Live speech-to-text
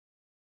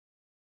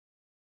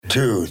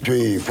2,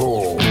 3,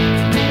 4.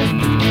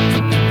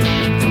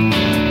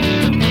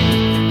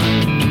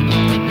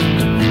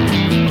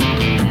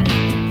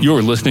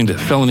 You're listening to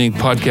Felony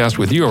Podcast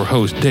with your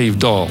host, Dave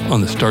Dahl,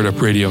 on the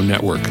Startup Radio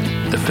Network.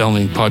 The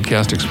Felony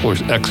Podcast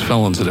explores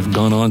ex-felons that have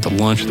gone on to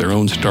launch their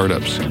own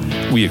startups.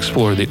 We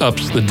explore the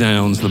ups, the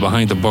downs, the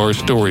behind-the-bar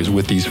stories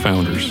with these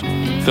founders.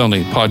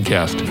 Felony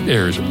Podcast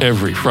airs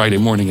every Friday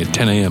morning at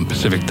 10 a.m.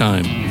 Pacific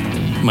Time.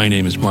 My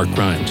name is Mark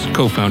Grimes,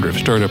 co-founder of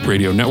Startup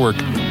Radio Network.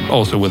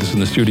 Also with us in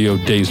the studio,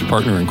 Dave's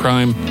partner in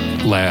crime,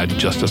 Ladd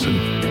Justison.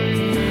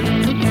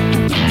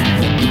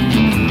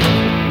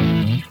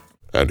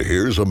 And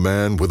here's a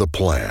man with a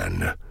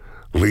plan.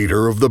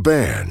 Leader of the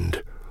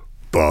band.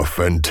 Buff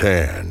and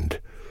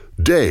tanned.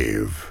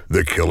 Dave,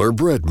 the Killer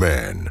Bread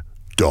Man,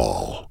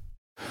 Dahl.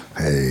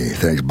 Hey,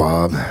 thanks,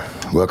 Bob.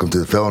 Welcome to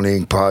the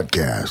Felony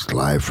Podcast,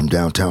 live from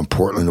downtown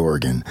Portland,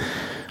 Oregon.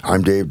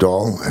 I'm Dave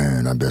Dahl,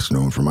 and I'm best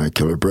known for my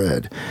Killer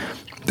Bread.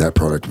 That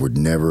product would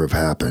never have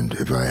happened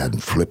if I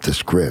hadn't flipped the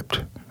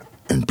script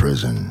in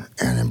prison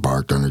and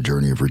embarked on a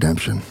journey of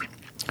redemption.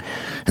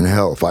 And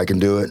hell, if I can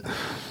do it,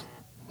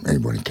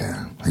 anybody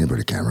can.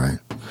 Anybody can, right?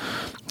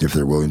 If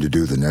they're willing to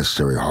do the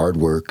necessary hard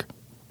work,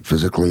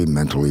 physically,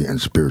 mentally, and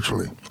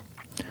spiritually.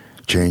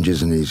 Change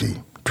isn't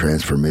easy.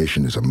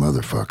 Transformation is a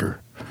motherfucker.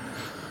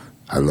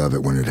 I love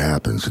it when it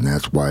happens, and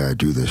that's why I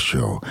do this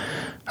show.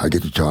 I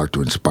get to talk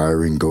to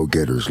inspiring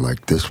go-getters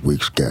like this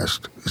week's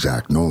guest,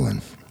 Zack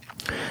Nolan.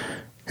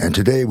 And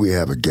today we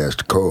have a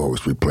guest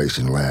co-host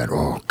replacing Ladd.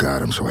 Oh,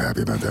 God, I'm so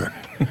happy about that.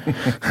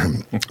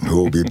 Who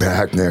will be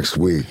back next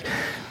week.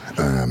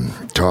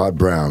 Todd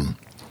Brown,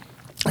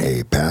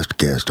 a past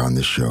guest on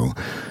this show,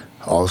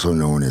 also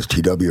known as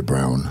T.W.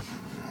 Brown,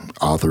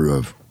 author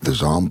of the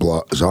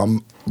Zomblog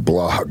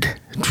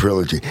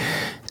trilogy.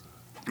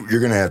 You're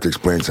going to have to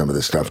explain some of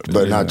this stuff,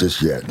 but not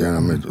just yet.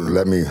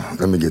 Let me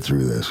get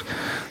through this.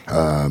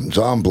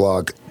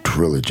 Zomblog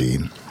trilogy,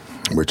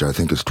 which I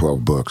think is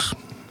 12 books.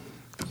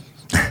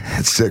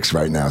 It's 6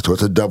 right now, so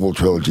it's a double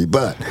trilogy,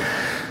 but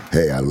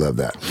hey, I love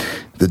that.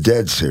 The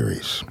Dead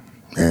series,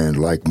 and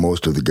like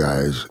most of the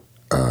guys,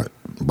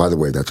 by the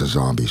way, that's a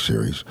zombie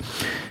series,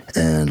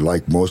 and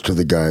like most of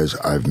the guys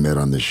I've met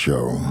on this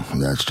show,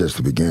 that's just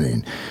the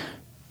beginning.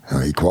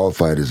 He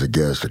qualified as a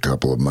guest a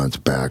couple of months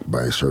back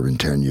by serving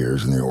 10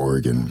 years in the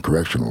Oregon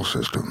correctional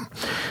system.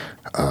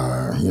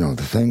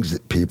 The things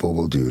that people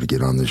will do to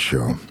get on this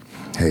show.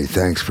 Hey,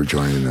 thanks for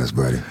joining us,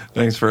 buddy.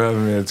 Thanks for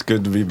having me. It's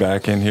good to be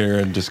back in here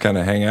and just kind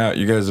of hang out.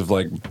 You guys have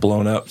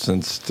blown up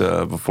since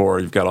before.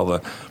 You've got all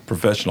the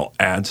professional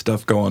ad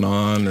stuff going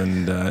on,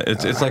 and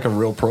it's like a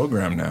real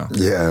program now.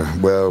 Yeah,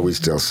 well, we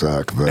still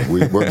suck, but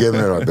we're giving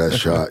it our best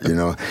shot.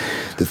 The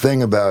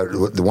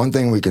one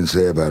thing we can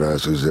say about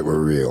us is that we're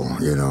real.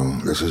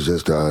 This is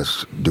just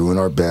us doing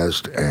our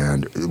best,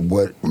 and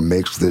what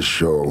makes this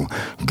show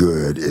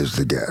good is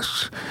the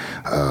guests,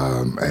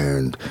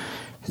 and.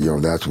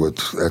 That's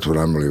what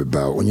I'm really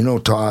about.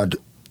 Todd,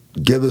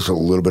 give us a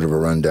little bit of a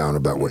rundown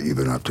about what you've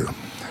been up to.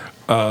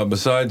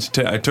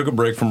 I took a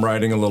break from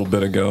writing a little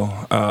bit ago,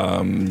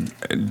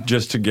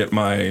 just to get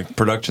my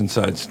production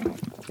sides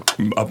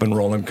up and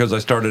rolling, because I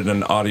started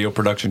an audio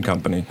production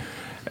company,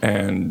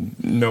 and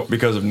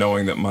because of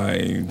knowing that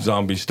my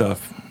zombie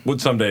stuff would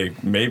someday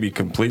maybe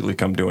completely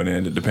come to an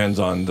end. It depends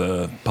on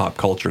the pop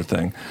culture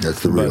thing.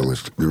 That's the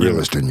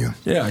realist in you.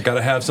 Yeah, I got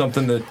to have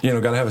something that,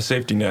 got to have a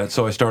safety net.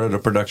 So I started a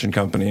production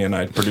company, and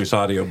I produce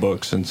audio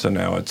books, and so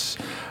now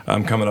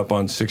I'm coming up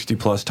on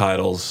 60-plus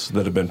titles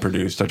that have been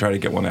produced. I try to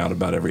get one out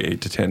about every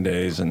 8 to 10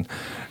 days, and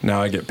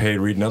now I get paid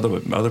reading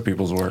other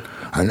people's work.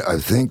 I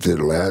think that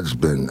Ladd's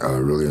been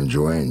really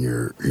enjoying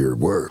your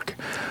work.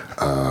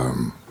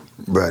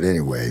 But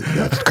anyway,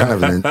 that's kind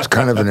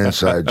of an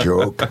inside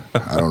joke.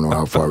 I don't know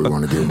how far we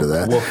want to get into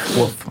that. Woof,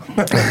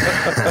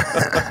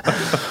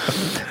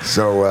 woof.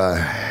 So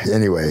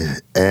anyway,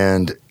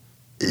 and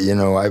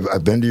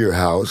I've been to your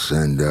house,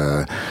 and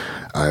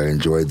I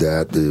enjoyed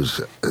that.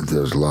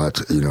 There's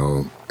lots.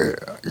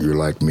 You're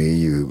like me.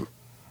 You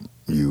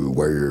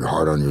wear your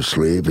heart on your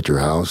sleeve at your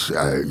house.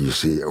 We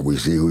see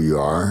who you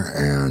are,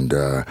 and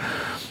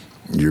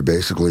you're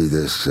basically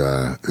this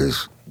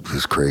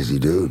crazy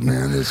dude,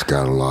 man. It's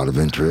got a lot of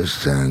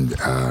interests and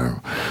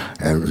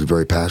is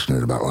very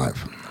passionate about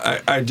life.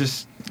 I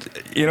just,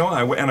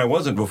 I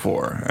wasn't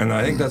before, and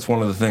I think that's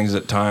one of the things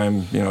that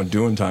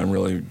doing time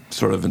really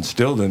sort of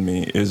instilled in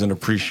me is an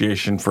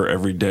appreciation for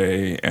every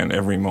day and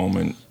every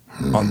moment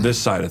on this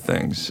side of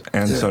things.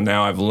 And so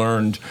now I've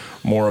learned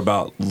more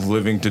about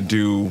living to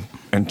do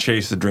and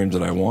chase the dreams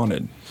that I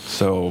wanted.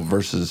 So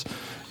versus,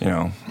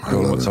 doing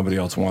what somebody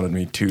else wanted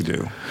me to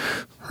do.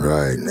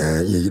 Right.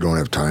 You don't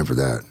have time for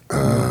that.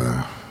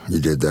 You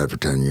did that for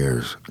 10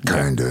 years,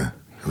 kinda.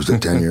 Was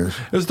it 10 years?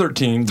 It was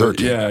 13.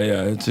 13. Yeah.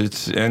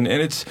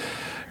 It's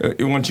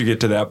once you get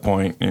to that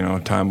point,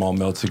 time all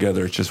melts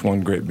together. It's just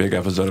one great big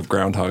episode of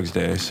Groundhog's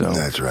Day. So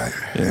that's right.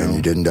 And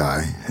you didn't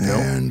die. Nope.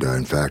 And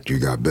in fact, you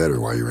got better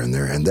while you were in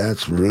there. And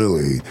that's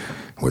really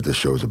what the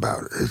show's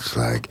about. It's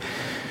like,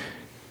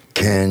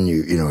 can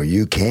you,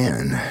 you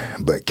can,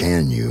 but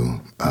can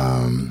you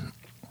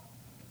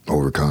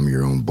overcome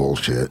your own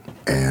bullshit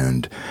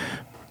and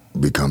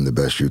become the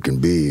best you can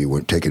be.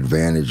 Take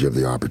advantage of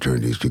the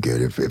opportunities you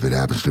get. If it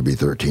happens to be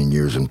 13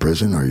 years in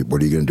prison,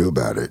 what are you going to do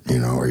about it?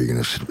 Are you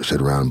going to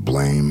sit around and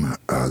blame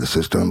the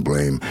system,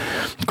 blame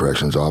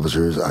corrections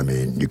officers? I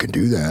mean, you can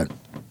do that.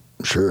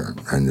 Sure,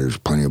 and there's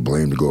plenty of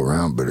blame to go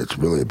around, but it's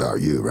really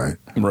about you, right?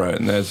 Right,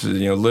 and that's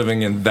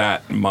living in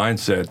that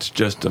mindset's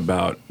just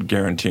about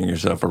guaranteeing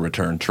yourself a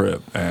return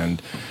trip.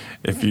 And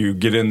if you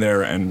get in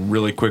there and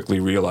really quickly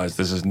realize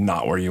this is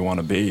not where you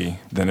want to be,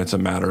 then it's a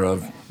matter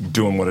of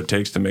doing what it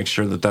takes to make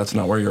sure that that's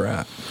not where you're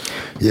at.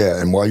 Yeah,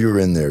 and while you were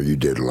in there, you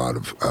did a lot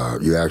of.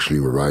 You actually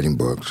were writing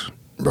books,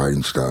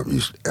 writing stuff.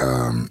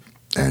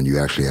 And you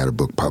actually had a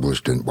book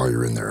published while you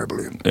were in there, I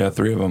believe. Yeah,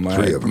 3 of them.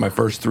 My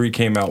first 3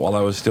 came out while I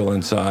was still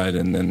inside,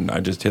 and then I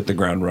just hit the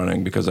ground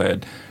running because I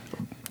had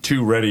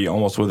 2 ready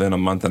almost within a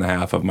month and a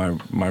half of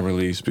my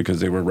release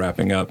because they were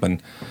wrapping up.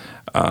 And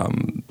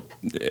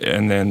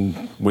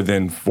then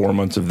within 4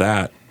 months of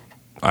that,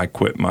 I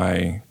quit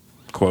my,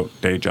 quote,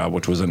 day job,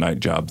 which was a night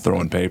job,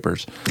 throwing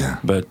papers. Yeah.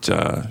 But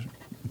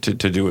to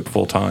do it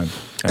full time.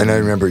 And I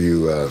remember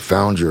you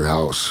found your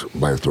house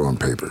by throwing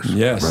papers.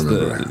 Yes,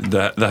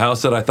 the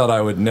house that I thought I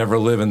would never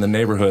live in the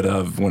neighborhood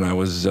of when I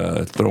was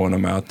throwing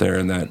them out there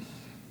in that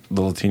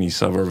little teeny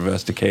suburb of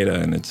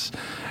Estacada, and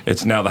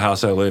it's now the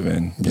house I live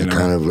in. You're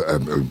kind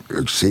of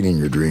exceeding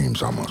your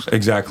dreams almost.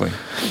 Exactly.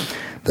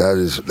 That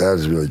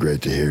is really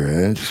great to hear.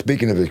 And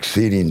speaking of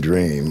exceeding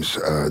dreams,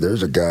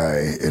 there's a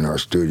guy in our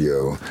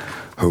studio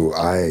who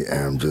I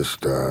am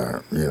just,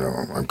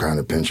 I'm kind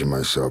of pinching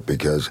myself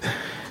because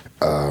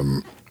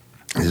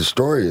his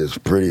story is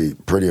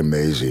pretty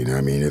amazing.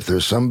 I mean, if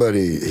there's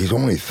somebody, he's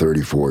only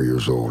 34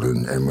 years old,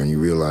 and when you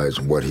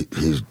realize what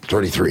he's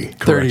 33.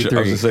 Correction,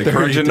 I was going to say,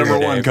 correction number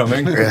 1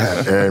 coming.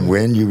 Yeah, and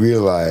when you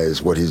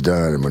realize what he's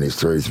done, and when he's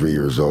 33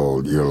 years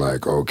old, you're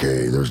like,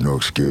 okay, there's no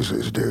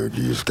excuses, dude.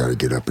 You just got to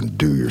get up and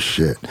do your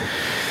shit.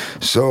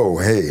 So,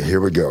 hey,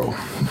 here we go.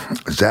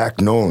 Zack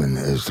Nolan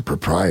is the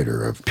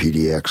proprietor of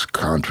PDX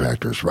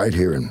Contractors right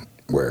here in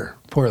where?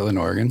 Portland,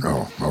 Oregon.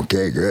 Oh,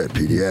 okay, good.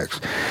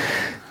 PDX.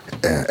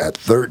 At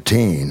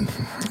 13,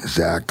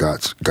 Zack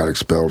got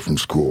expelled from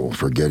school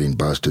for getting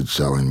busted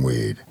selling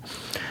weed.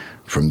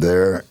 From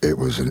there, it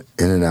was in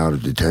and out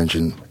of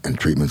detention and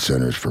treatment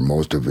centers for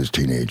most of his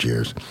teenage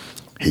years.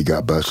 He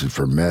got busted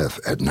for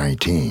meth at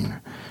 19,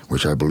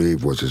 which I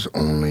believe was his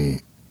only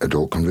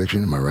adult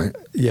conviction. Am I right?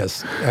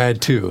 Yes, I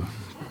had 2,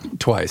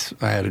 twice.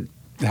 I had it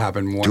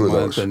happen 1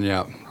 month, and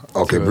yeah.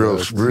 Okay,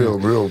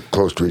 real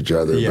close to each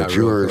other. Yeah, but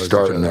you were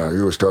starting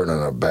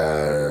on a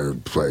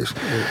bad place,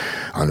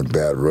 on a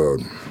bad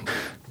road.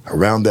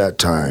 Around that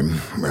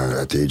time,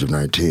 at the age of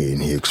 19,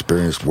 he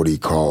experienced what he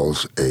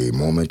calls a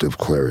moment of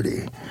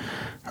clarity.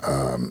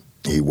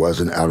 He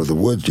wasn't out of the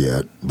woods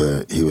yet,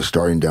 but he was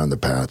starting down the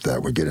path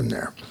that would get him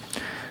there.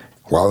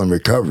 While in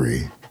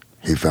recovery,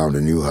 he found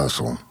a new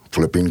hustle,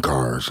 flipping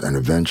cars, and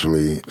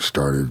eventually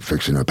started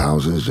fixing up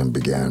houses and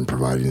began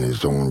providing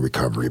his own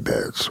recovery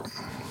beds.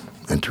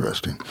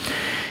 Interesting.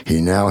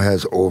 He now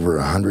has over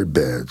 100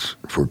 beds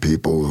for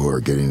people who are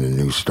getting a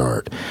new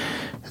start.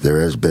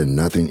 There has been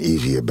nothing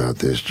easy about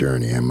this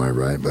journey. Am I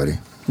right, buddy?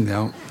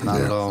 No,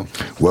 not at all.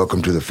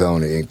 Welcome to the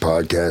Felony Inc.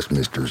 podcast,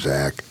 Mr.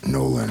 Zack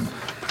Nolan.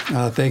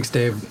 Thanks,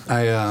 Dave.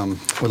 I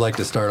would like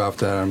to start off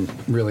that I'm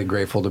really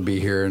grateful to be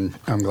here, and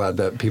I'm glad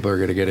that people are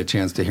going to get a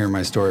chance to hear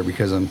my story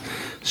because I'm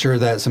sure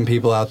that some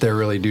people out there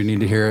really do need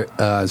to hear it,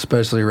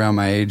 especially around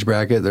my age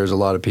bracket. There's a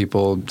lot of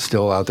people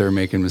still out there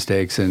making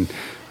mistakes and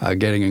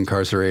getting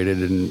incarcerated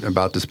and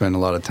about to spend a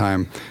lot of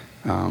time.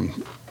 You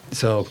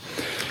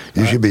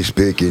should be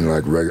speaking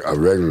like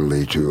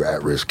regularly to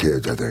at-risk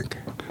kids, I think.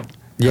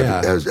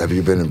 Yeah. Have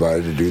you been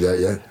invited to do that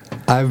yet?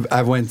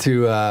 I've went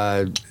to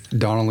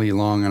Donald Lee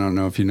Long. I don't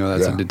know if you know,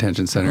 that's a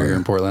detention center here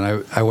in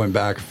Portland. I went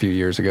back a few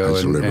years ago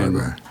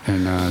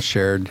and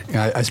shared.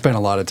 I spent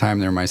a lot of time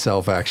there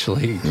myself,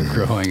 actually,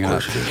 growing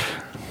up.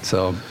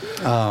 So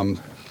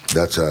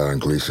that's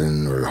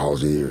Gleason or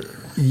Halsey?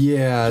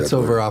 Yeah, it's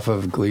over off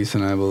of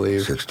Gleason, I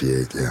believe.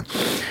 68, yeah.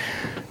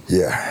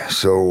 Yeah,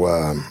 so,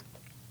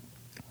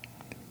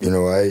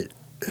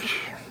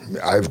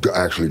 I've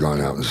actually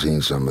gone out and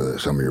seen some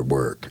of your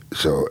work.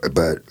 So,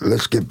 but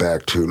let's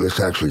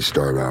actually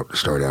start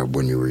out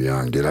when you were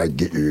young. Did I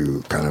get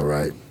you kind of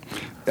right?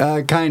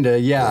 Kind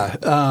of, yeah.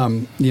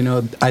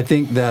 I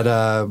think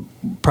that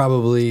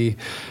probably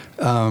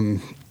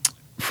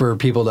for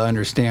people to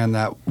understand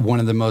that one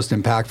of the most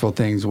impactful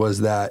things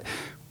was that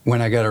when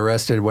I got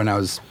arrested when I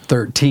was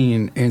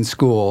 13 in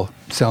school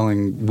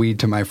selling weed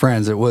to my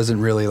friends, it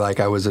wasn't really like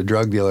I was a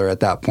drug dealer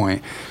at that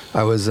point.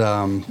 I was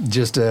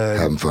just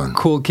a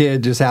cool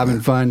kid, just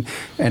having fun,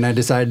 and I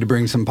decided to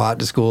bring some pot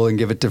to school and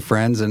give it to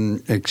friends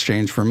in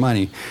exchange for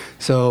money.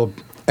 So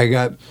I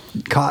got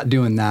caught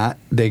doing that.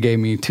 They gave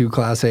me 2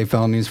 Class A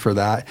felonies for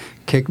that,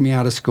 kicked me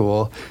out of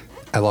school.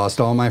 I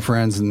lost all my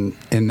friends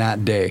in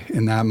that day,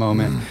 in that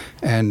moment,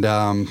 and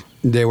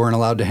they weren't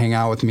allowed to hang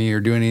out with me or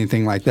do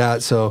anything like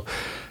that. So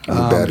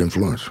a bad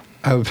influence.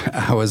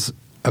 I was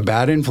a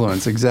bad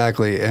influence,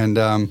 exactly.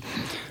 And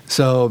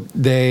so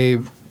they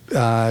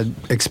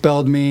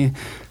expelled me.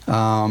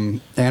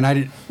 And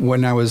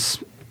when I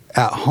was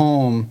at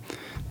home,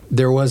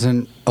 there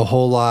wasn't a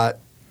whole lot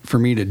for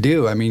me to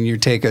do. I mean, you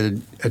take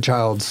a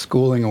child's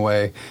schooling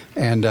away,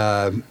 and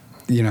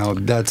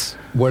that's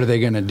what are they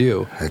going to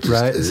do,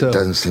 right? It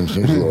doesn't seems a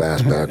little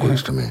ass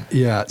backwards to me.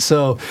 Yeah.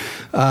 So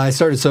I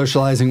started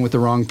socializing with the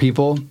wrong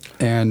people,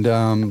 and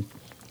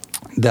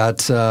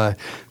that's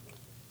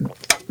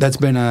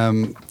been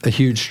a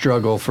huge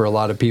struggle for a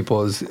lot of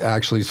people, is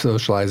actually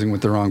socializing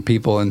with the wrong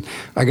people. And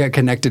I got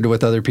connected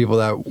with other people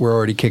that were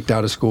already kicked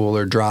out of school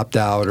or dropped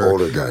out, or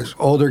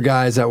older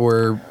guys that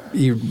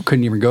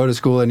couldn't even go to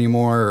school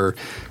anymore, or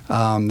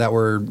that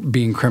were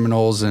being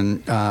criminals.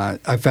 And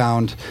I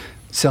found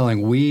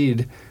selling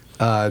weed,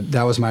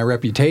 that was my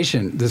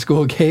reputation. The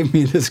school gave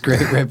me this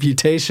great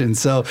reputation,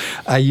 so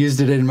I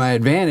used it in my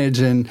advantage.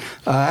 And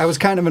I was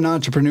kind of an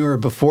entrepreneur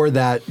before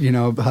that,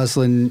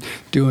 hustling,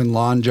 doing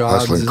lawn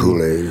jobs. Hustling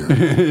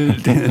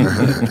Kool-Aid.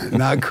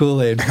 Not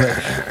Kool-Aid,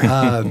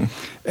 but...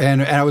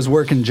 And I was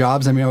working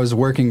jobs. I mean, I was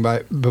working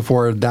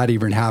before that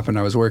even happened.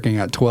 I was working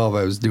at 12.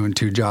 I was doing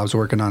 2 jobs,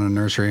 working on a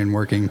nursery and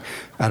working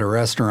at a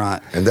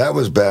restaurant. And that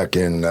was back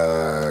in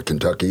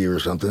Kentucky or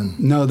something?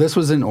 No, this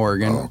was in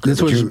Oregon. Oh, okay.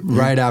 This was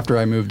right after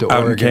I moved to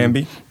Oregon. Out in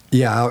Canby?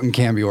 Yeah, out in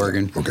Canby,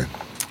 Oregon. Okay.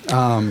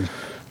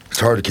 It's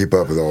hard to keep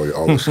up with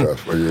all this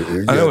stuff. I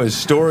know his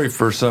story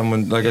for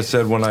someone, like I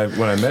said, when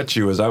I met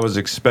you, is I was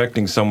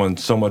expecting someone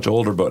so much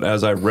older, but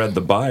as I read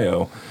the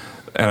bio,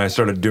 and I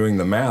started doing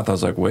the math, I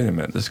was like, wait a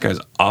minute, this guy's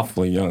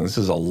awfully young. This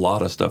is a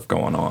lot of stuff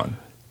going on.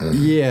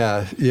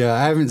 Yeah.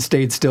 I haven't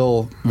stayed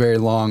still very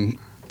long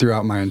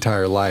throughout my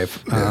entire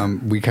life. Yeah.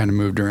 We kind of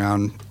moved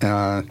around.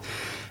 But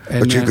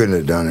you couldn't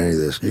have done any of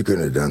this. You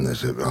couldn't have done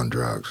this on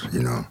drugs,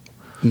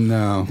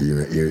 No.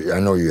 I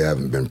know you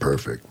haven't been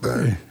perfect,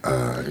 but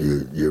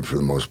you for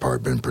the most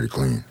part, been pretty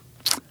clean.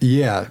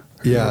 Yeah.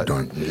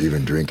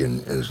 Even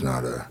drinking is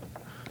not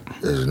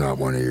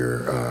one of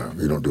your.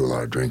 You don't do a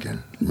lot of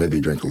drinking. Maybe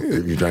you drank a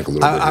little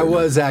bit. I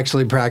was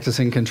actually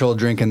practicing controlled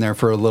drinking there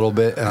for a little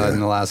bit in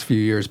the last few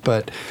years,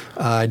 but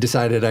I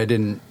decided I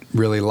didn't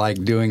really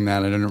like doing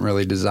that. I didn't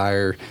really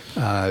desire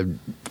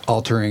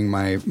altering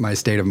my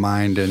state of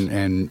mind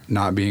and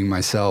not being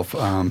myself.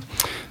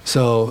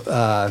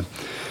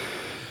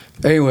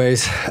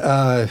 Anyways,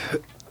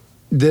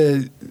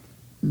 the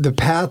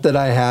path that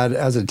I had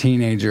as a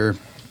teenager,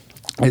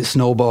 it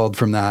snowballed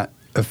from that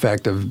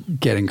effect of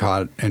getting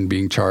caught and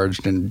being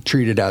charged and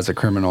treated as a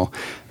criminal.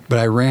 But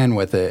I ran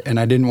with it, and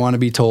I didn't want to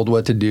be told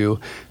what to do,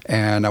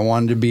 and I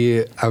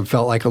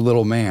felt like a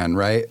little man,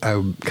 right?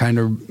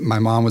 My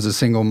mom was a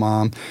single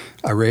mom.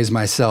 I raised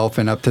myself,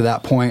 and up to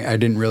that point, I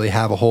didn't really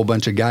have a whole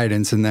bunch of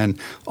guidance. And then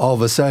all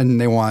of a sudden,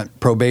 they want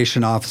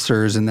probation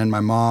officers, and then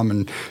my mom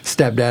and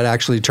stepdad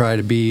actually try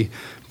to be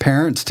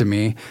parents to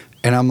me.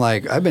 And I'm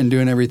like, I've been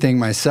doing everything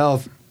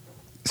myself,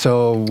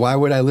 so why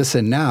would I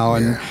listen now?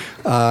 And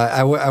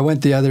I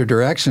went the other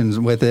directions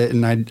with it,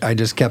 and I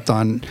just kept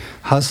on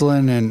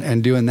hustling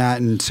and doing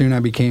that. And soon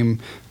I became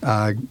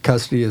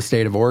custody of the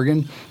state of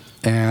Oregon,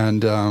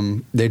 and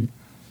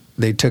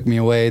they took me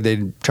away.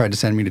 They tried to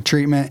send me to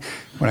treatment.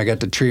 When I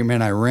got to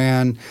treatment, I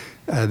ran.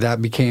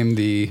 That became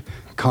the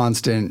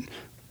constant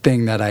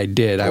thing that I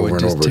did. I would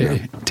just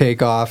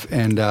take off,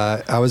 and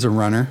I was a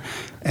runner.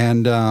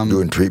 And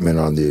doing treatment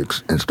on the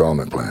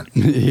installment plan.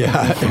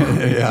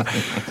 Yeah.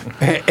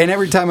 And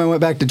every time I went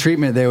back to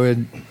treatment, they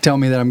would tell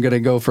me that I'm going to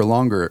go for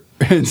longer.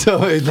 And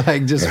so it's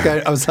like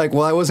I was like,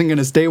 well, I wasn't going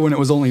to stay when it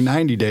was only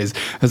 90 days.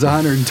 It's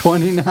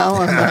 120 now.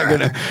 I'm not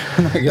going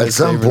to. At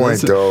some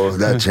point, though,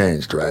 that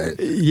changed, right?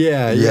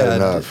 Yeah. You had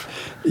enough.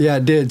 Yeah,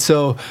 it did.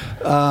 So.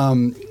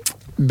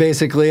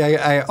 Basically,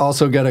 I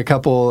also got a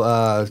couple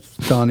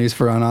felonies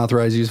for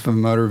unauthorized use of a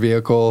motor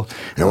vehicle.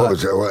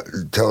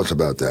 And tell us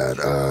about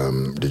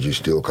that. Did you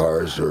steal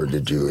cars, or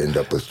did you end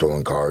up with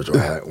stolen cars? Or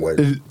what?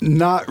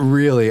 Not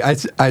really.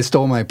 I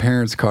stole my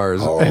parents'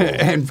 cars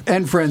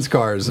and friends'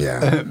 cars.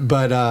 Yeah.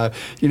 But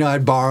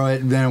I'd borrow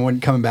it, and then I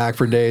wouldn't come back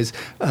for days.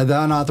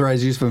 The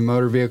unauthorized use of a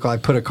motor vehicle, I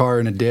put a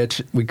car in a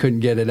ditch. We couldn't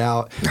get it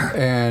out,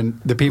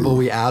 and the people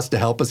we asked to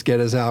help us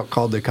get us out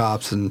called the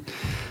cops, and.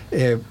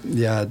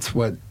 It's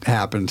what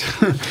happened.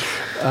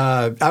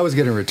 I was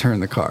going to return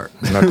the car.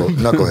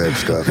 Knucklehead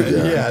stuff.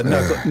 Yeah,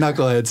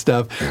 knucklehead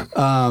stuff.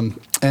 Yeah.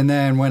 And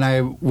then when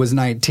I was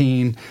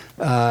 19,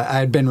 I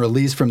had been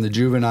released from the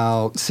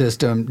juvenile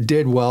system,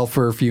 did well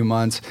for a few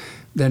months,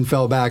 then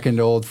fell back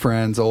into old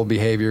friends, old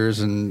behaviors,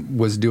 and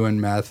was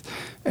doing meth.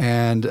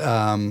 And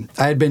I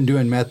had been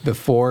doing meth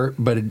before,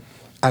 but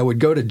I would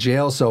go to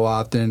jail so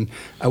often,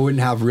 I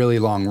wouldn't have really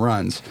long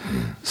runs.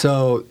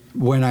 So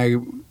when I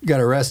got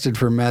arrested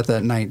for meth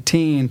at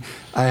 19,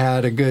 I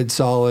had a good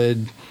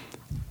solid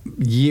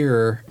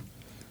year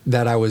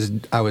that I was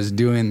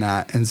doing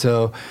that. And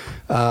so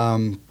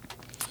then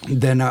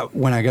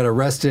when I got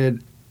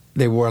arrested,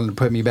 they wanted to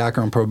put me back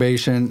on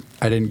probation.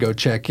 I didn't go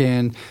check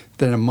in.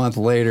 Then a month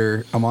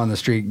later, I'm on the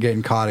street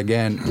getting caught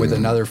again with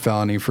another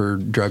felony for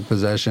drug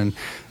possession.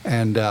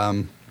 And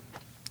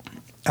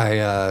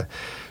it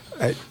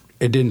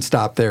didn't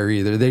stop there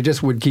either. They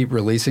just would keep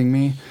releasing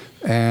me.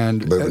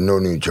 But no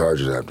new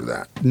charges after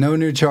that. No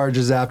new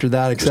charges after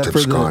that, except Just for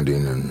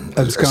absconding and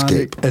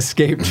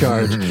escape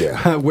charge,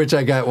 yeah. which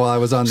I got while I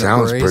was on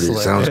the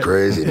bracelet. Sounds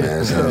crazy,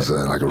 man. Sounds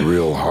like a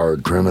real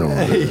hard criminal.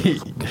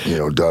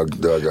 Dug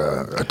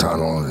a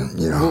tunnel, and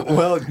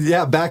Well,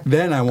 yeah. Back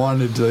then, I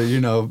wanted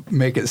to,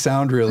 make it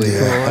sound really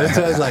cool. And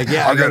so I was like,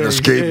 yeah, I got an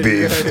escape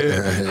beef.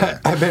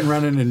 I've been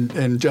running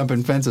and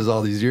jumping fences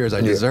all these years. I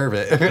deserve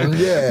it.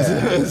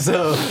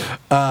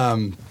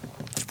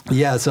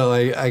 Yeah. So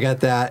I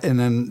got that, and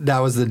then that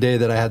was the day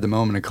that I had the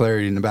moment of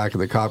clarity in the back of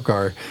the cop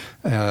car,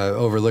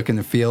 overlooking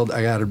the field.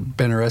 I had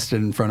been arrested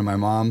in front of my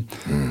mom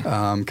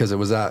because it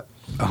was at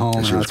home.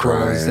 And she was where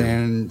I was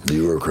crying. staying.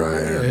 You were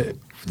crying.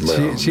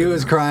 She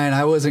was crying.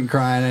 I wasn't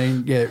crying. I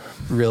didn't get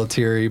real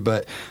teary,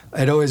 but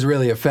it always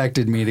really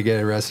affected me to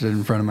get arrested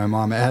in front of my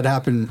mom. It had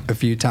happened a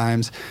few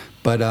times,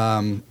 but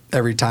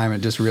every time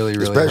it just really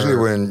especially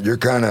hurt. when you're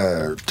kind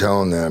of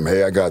telling them,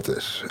 hey, I got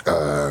this,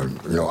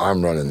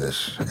 I'm running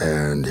this,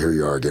 and here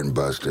you are getting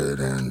busted,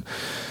 and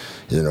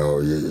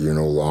you're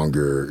no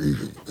longer,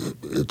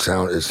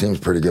 it seems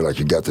pretty good, like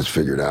you got this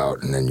figured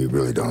out, and then you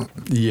really don't.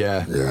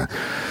 Yeah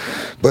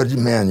But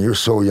man, you're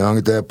so young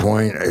at that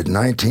point. At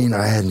 19,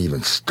 I hadn't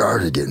even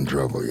started getting in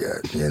trouble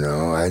yet.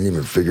 I hadn't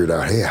even figured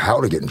out, hey,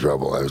 how to get in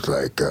trouble. I was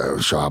like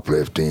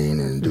shoplifting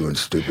and doing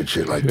stupid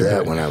shit like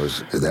that when I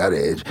was at that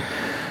age.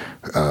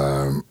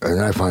 And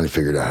I finally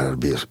figured out how to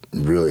be a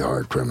really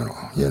hard criminal,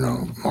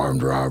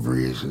 armed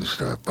robberies and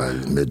stuff by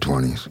the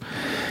mid-20s.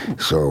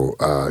 So,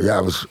 I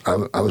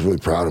was really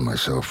proud of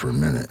myself for a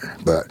minute.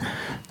 But,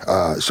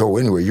 so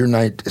anyway,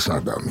 it's not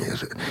about me,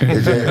 is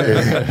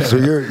it? So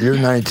you're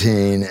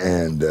 19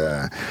 and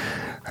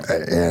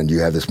you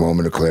have this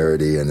moment of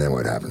clarity, and then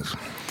what happens?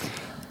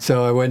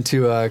 So I went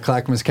to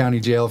Clackamas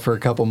County Jail for a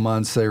couple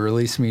months. They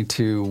released me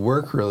to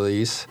work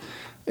release,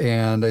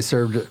 and I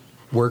served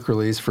work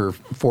release for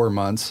 4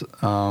 months.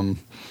 While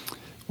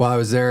I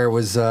was there, it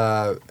was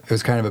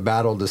kind of a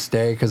battle to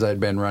stay because I'd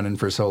been running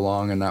for so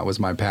long, and that was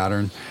my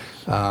pattern.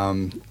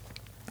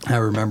 I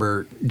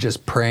remember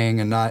just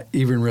praying and not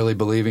even really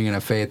believing in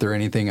a faith or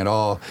anything at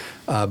all,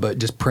 but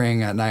just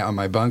praying at night on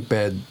my bunk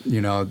bed,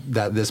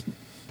 that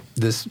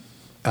this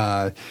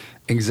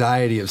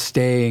anxiety of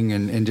staying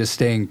and just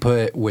staying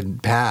put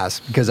would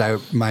pass, because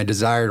my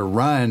desire to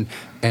run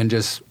and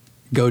just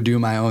go do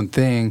my own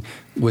thing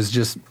was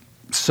just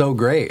so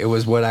great. It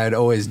was what I had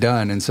always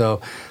done, and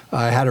so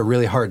I had a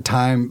really hard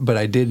time, but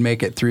I did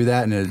make it through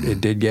that, and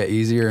it did get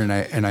easier, and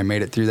I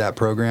made it through that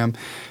program.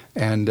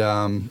 And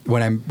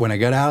when I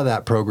got out of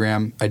that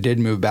program, I did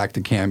move back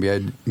to Canby.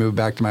 I moved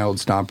back to my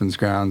old stomping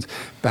grounds,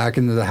 back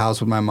into the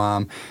house with my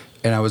mom.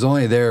 And I was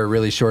only there a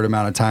really short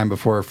amount of time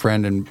before a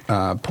friend in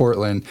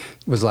Portland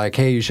was like,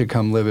 hey, you should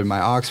come live in my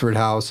Oxford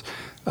house.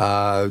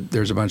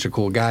 There's a bunch of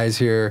cool guys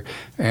here.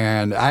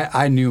 And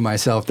I knew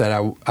myself that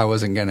I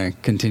wasn't going to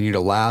continue to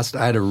last.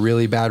 I had a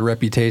really bad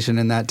reputation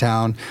in that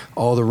town.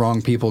 All the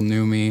wrong people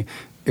knew me.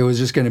 It was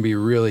just going to be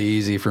really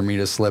easy for me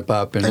to slip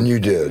up. And you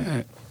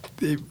did.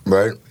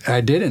 Right? I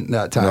didn't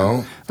that time.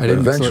 No? I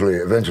didn't.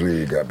 Eventually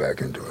you got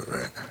back into it,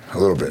 right? A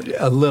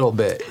little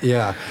bit,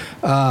 yeah.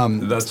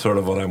 That's sort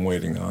of what I'm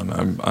waiting on.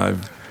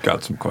 I've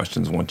got some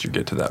questions once you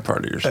get to that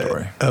part of your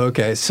story.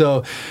 Okay,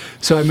 so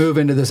I move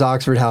into this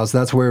Oxford house.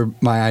 That's where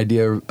my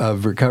idea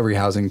of recovery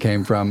housing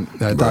came from.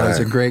 I thought it was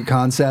a great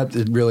concept.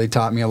 It really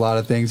taught me a lot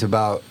of things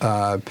about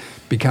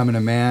becoming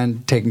a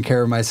man, taking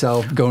care of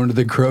myself, going to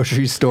the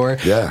grocery store.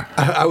 Yeah.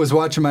 I was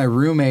watching my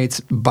roommates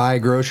buy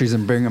groceries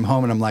and bring them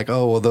home, and I'm like,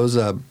 oh, well, those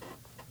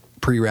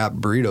pre-wrapped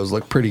burritos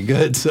look pretty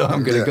good, so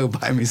I'm going to go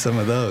buy me some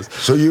of those.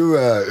 So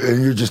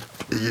you're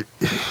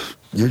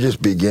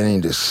just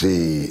beginning to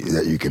see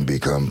that you can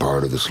become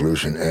part of the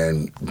solution,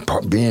 and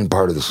being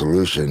part of the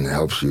solution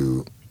helps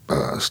you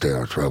stay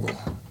out of trouble.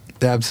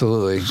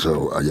 Absolutely.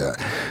 So,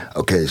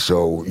 Okay,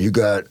 so you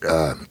got...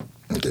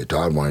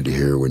 Todd wanted to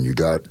hear when you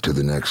got to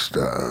the next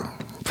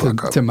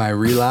fuck up. To my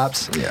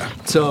relapse? Yeah.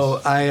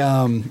 So I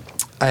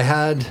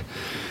had...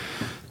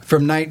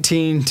 From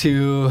 19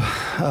 to,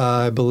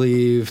 I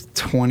believe,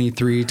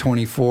 23,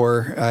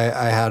 24,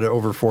 I had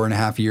over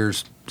 4.5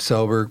 years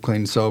sober,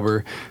 clean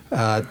sober.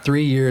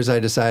 3 years, I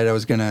decided I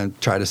was going to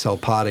try to sell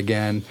pot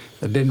again.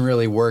 It didn't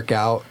really work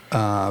out,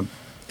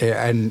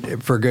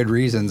 and for good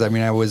reasons. I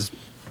mean,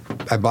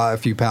 I bought a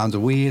few pounds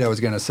of weed. I was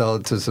going to sell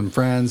it to some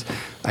friends.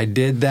 I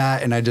did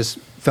that, and I just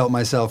felt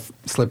myself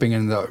slipping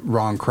in the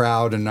wrong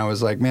crowd, and I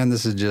was like, man,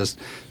 this is just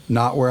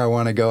not where I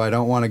want to go. I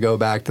don't want to go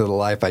back to the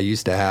life I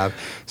used to have.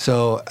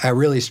 So I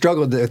really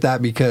struggled with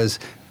that because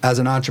as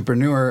an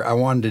entrepreneur, I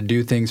wanted to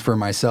do things for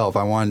myself.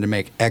 I wanted to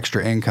make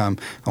extra income.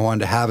 I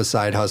wanted to have a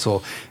side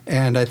hustle.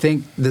 And I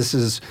think this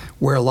is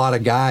where a lot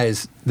of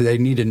guys, they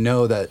need to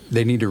know that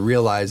they need to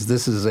realize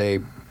this is a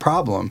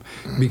problem,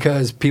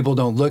 because people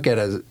don't look at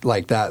it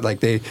like that.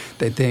 Like they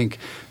think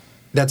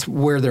that's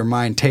where their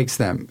mind takes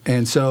them.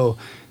 And so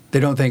they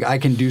don't think I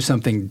can do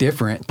something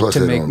different Plus to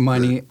they make don't-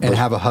 money and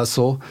have a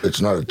hustle.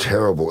 It's not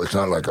it's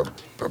not like a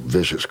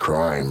vicious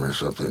crime or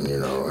something, you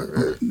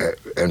know.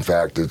 In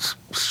fact, it's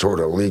sort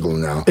of legal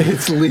now.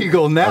 It's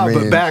legal now, I mean-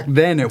 but back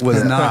then it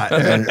was not.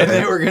 and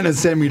they were going to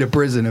send me to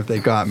prison if they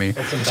caught me.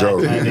 That's some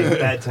So-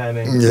 bad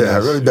timing. Yeah,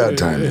 really bad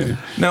timing.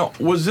 Now,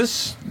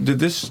 did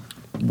this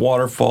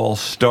waterfall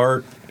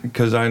start?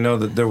 Because I know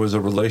that there was a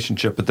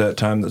relationship at that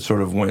time that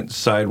sort of went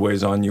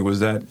sideways on you. Was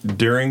that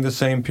during the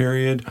same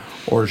period,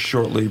 or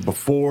shortly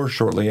before,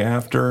 shortly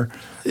after?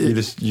 You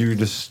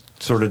just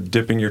sort of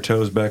dipping your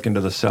toes back into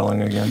the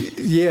selling again?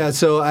 Yeah,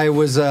 so I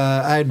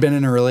had been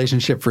in a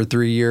relationship for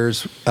 3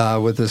 years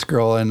with this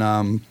girl,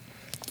 and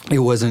it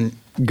wasn't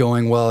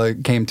going well.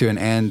 It came to an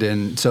end,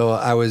 and so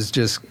I was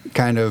just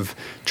kind of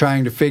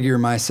trying to figure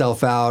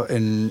myself out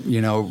and,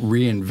 you know,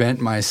 reinvent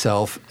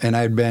myself. And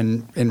I'd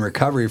been in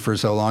recovery for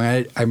so long.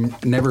 I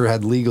never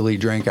had legally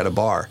drank at a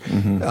bar.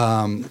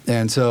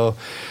 And so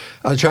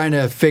I was trying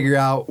to figure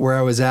out where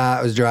I was at.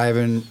 I was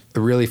driving a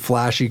really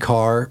flashy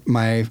car.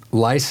 My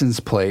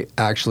license plate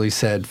actually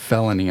said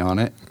felony on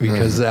it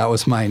because that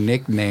was my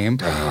nickname.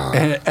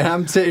 And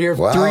I'm sitting here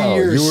 3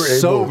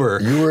 years sober.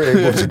 You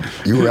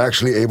were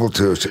actually able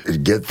to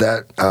get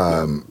that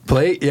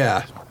Plate?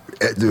 Yeah.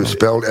 it was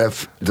spelled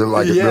F,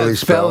 like it really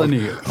spelled.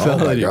 felony. Oh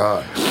my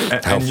God.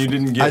 And you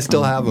didn't get I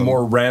still have 'em.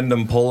 more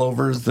random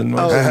pullovers than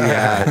most? Oh,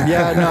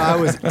 yeah. No, I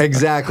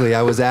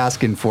was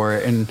asking for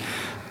it. And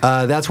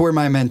that's where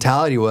my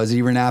mentality was,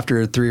 even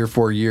after 3 or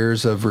 4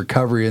 years of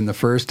recovery in the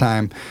first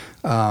time.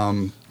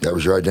 That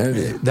was your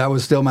identity. That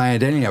was still my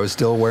identity. I was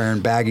still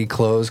wearing baggy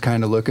clothes,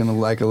 kind of looking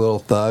like a little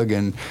thug,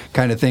 and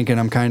kind of thinking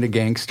I'm kind of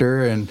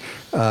gangster, and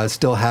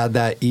still had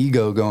that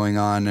ego going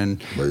on. And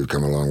Well, you've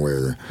come a long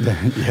way there.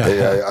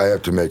 Hey, I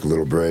have to make a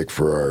little break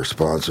for our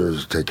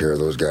sponsors. Take care of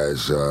those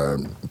guys.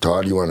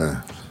 Todd, you want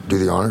to do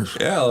the honors?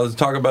 Yeah, let's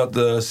talk about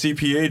the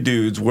CPA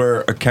dudes,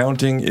 where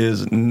accounting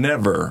is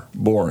never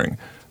boring.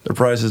 Their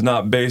price is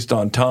not based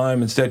on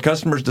time. Instead,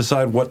 customers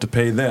decide what to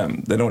pay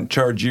them. They don't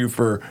charge you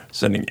for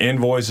sending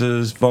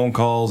invoices, phone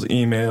calls,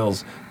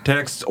 emails,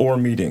 texts, or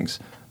meetings.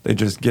 They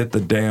just get the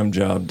damn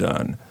job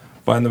done.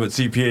 Find them at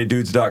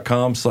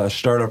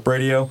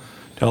cpadudes.com/startupradio.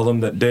 Tell them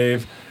that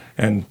Dave,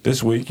 and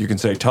this week you can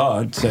say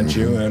Todd, sent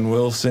you, and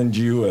we'll send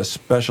you a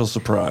special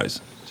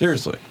surprise.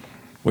 Seriously,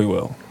 we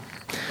will.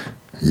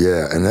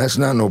 Yeah, and that's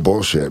not no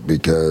bullshit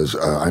because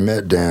I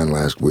met Dan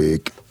last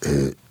week.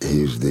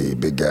 He's the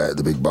big guy,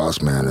 the big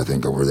boss man, I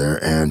think, over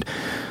there, and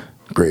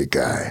great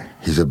guy.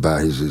 He's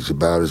about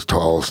as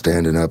tall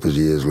standing up as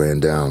he is laying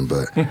down,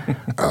 but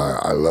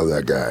I love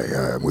that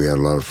guy. We had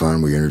a lot of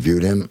fun. We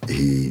interviewed him.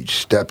 He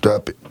stepped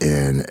up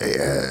in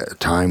a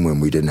time when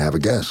we didn't have a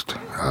guest.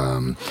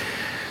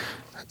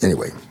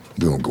 Anyway,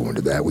 we won't go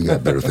into that. We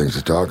got better things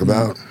to talk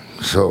about.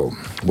 So,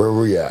 where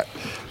were we at?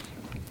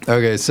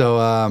 okay,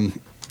 so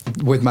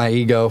with my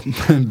ego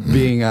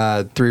being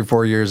 3 or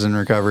 4 years in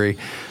recovery,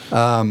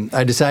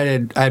 I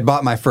decided I had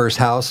bought my first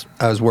house.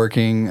 I was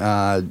working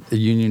a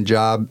union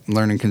job,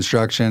 learning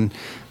construction.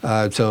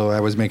 So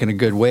I was making a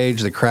good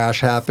wage. The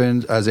crash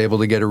happened. I was able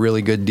to get a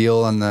really good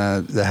deal on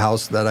the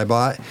house that I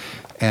bought.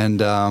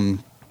 And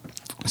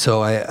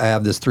so I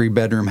have this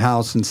 3-bedroom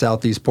house in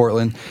Southeast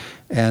Portland.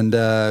 And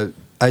I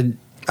Do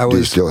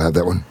you still have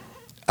that one?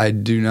 I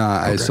do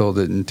not. Okay. I sold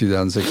it in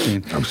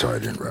 2016. I'm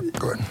sorry to interrupt.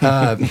 Go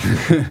ahead.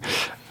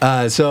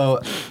 So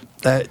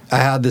I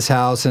had this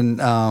house, and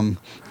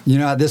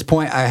at this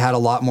point, I had a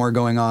lot more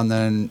going on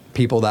than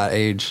people that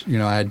age. You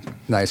know, I had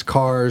nice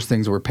cars,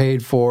 things were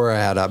paid for.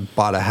 I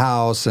bought a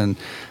house, and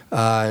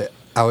I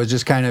was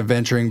just kind of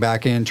venturing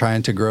back in,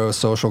 trying to grow a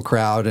social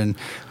crowd. And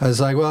I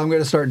was like, well, I'm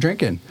going to start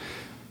drinking,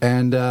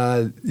 and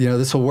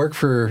this will work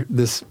for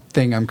this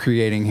thing I'm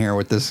creating here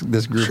with this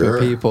group Sure.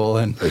 of people.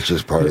 And It's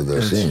just part of the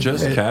It's scene.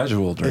 just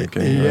casual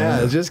drinking. yeah,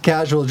 right? it's just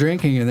casual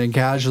drinking, and then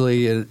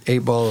casually an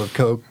 8-ball of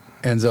Coke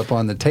ends up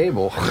on the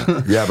table.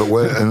 Yeah, but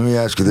let me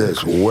ask you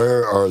this: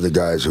 where are the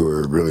guys who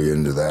are really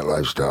into that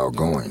lifestyle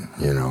going?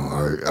 You know,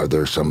 are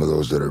there some of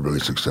those that are really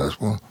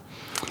successful?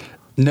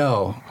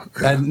 No,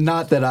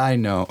 not that I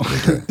know.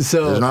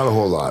 So There's not a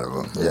whole lot of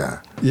them. Yeah.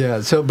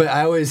 yeah, but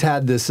I always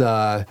had this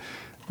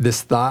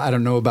thought. I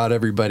don't know about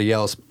everybody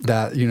else,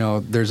 that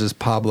there's this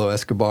Pablo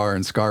Escobar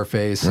and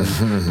Scarface, and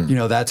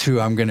that's who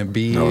I'm gonna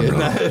be. No, and no.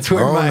 that's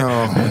where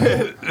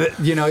Oh,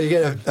 you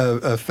get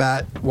a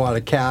fat wad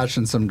of cash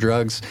and some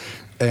drugs,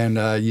 and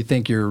you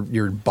think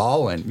you're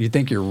balling. You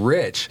think you're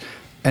rich.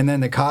 And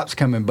then the cops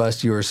come and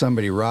bust you, or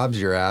somebody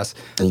robs your ass.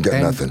 And you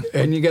got nothing.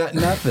 And you got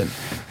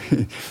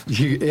nothing.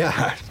 you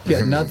got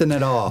nothing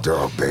at all.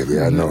 Oh, baby,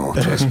 I know.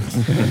 Trust me.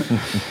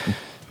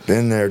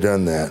 Been there,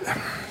 done that.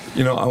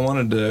 I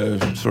wanted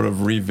to sort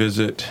of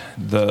revisit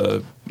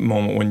the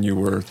moment when you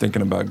were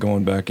thinking about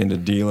going back into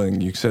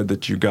dealing. You said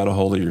that you got a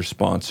hold of your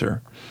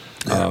sponsor.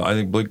 I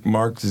think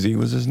Mark Z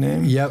was his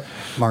name. Yep,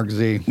 Mark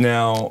Z.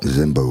 Now,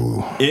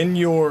 Zimbo. in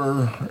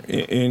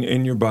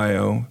your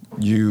bio,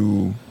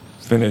 you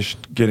finished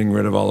getting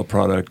rid of all the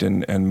product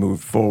and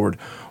moved forward.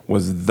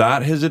 Was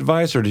that his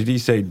advice, or did he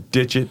say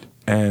ditch it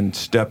and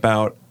step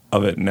out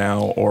of it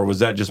now, or was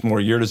that just more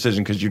your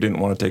decision because you didn't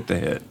want to take the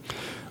hit?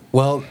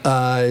 Well,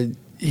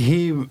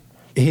 he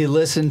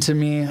listened to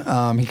me.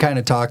 He kind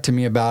of talked to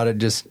me about it.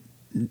 Just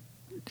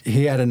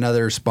he had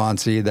another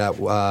sponsee that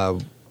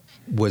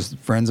was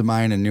friends of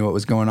mine and knew what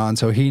was going on,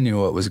 so he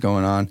knew what was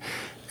going on.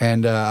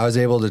 And I was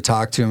able to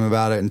talk to him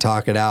about it and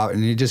talk it out.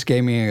 And he just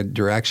gave me a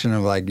direction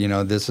of like,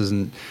 this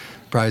isn't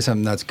probably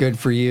something that's good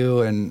for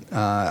you. And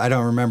I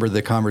don't remember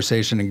the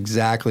conversation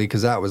exactly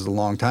because that was a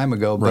long time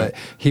ago. But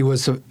he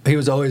was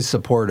always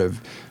supportive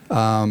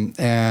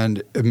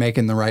and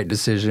making the right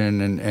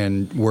decision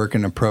and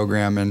working a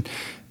program. And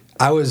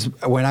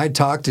when I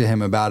talked to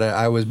him about it,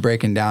 I was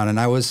breaking down and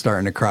I was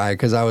starting to cry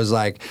because I was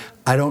like,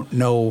 I don't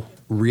know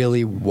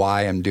really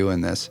why I'm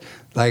doing this.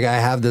 Like I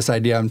have this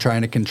idea I'm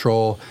trying to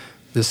control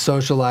this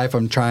social life.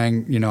 I'm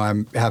trying,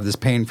 I have this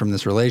pain from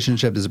this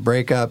relationship, this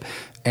breakup,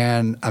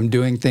 and I'm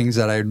doing things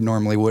that I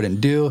normally wouldn't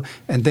do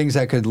and things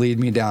that could lead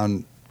me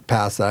down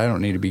paths that I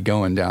don't need to be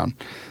going down.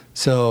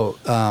 So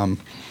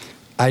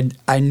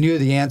I knew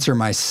the answer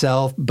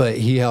myself, but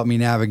he helped me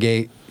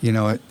navigate,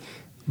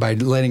 by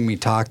letting me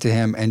talk to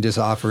him and just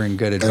offering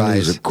good advice. And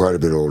he's quite a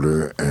bit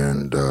older,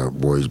 and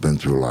boy, he's been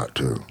through a lot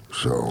too.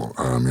 So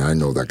I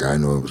know that guy. I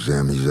know it was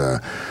him.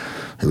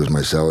 He was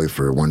my cellie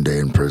for one day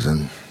in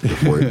prison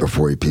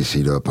before he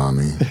PC'd up on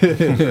me.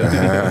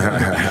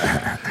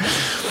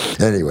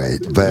 Anyway,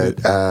 but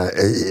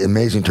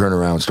amazing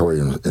turnaround story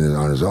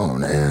on his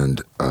own.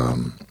 And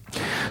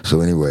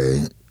so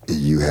anyway,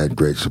 you had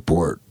great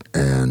support,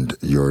 and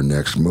your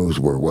next moves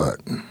were what?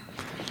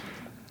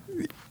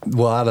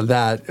 Well, out of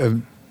that,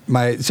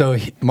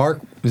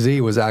 Mark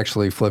Z was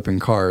actually flipping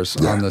cars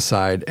on the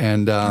side,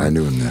 and I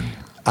knew him then.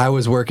 I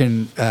was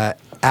working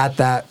at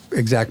that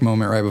exact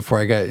moment right before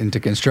I got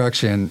into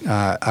construction.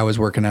 I was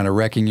working at a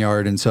wrecking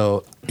yard, and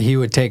so he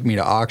would take me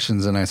to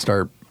auctions, and I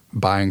start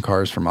buying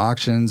cars from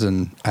auctions,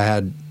 and I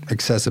had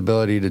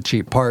accessibility to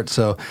cheap parts,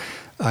 so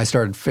I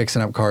started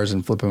fixing up cars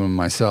and flipping them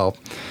myself.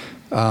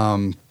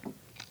 And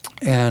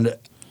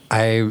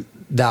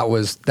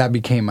that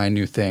became my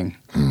new thing.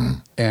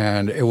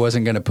 And it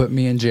wasn't going to put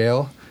me in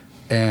jail,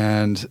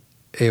 and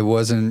it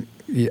wasn't.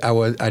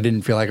 I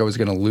didn't feel like I was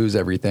going to lose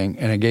everything,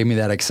 and it gave me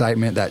that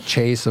excitement, that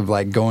chase of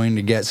like going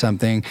to get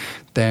something,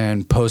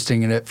 then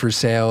posting it for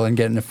sale and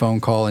getting a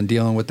phone call and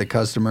dealing with the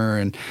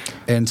customer,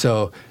 and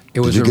so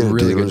it was a really good.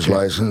 Did you get a dealer's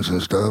license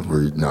and stuff?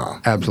 Or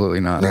no, absolutely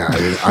not. Yeah,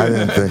 I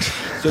didn't think.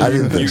 So I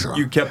didn't think so.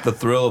 You kept the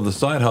thrill of the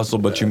side hustle,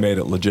 but you made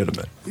it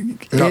legitimate.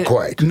 Not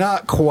quite.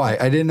 Not quite.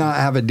 I did not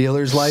have a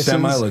dealer's license.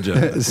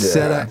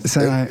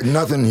 Semi-legitimate.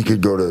 Nothing he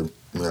could go to.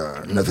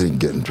 Nothing he could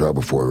get in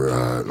trouble for.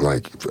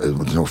 There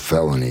was no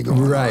felony going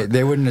on. Right.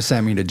 They wouldn't have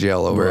sent me to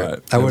jail over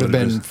it. I would have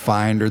been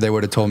fined, or they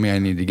would have told me I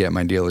need to get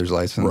my dealer's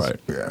license. Right.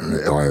 Yeah.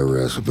 The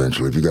IRS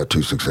eventually. If you got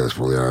too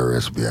successful, the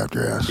IRS will be after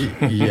your ass.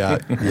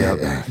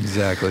 Yeah.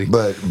 Exactly.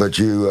 But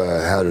you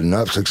had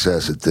enough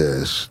success at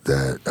this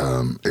that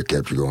it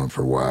kept you going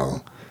for a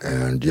while.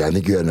 And I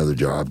think you had another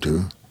job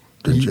too,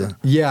 didn't you?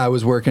 Yeah, I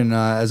was working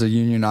as a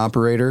union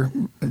operator,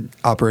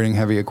 operating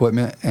heavy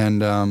equipment,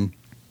 and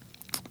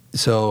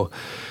so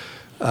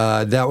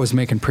that was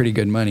making pretty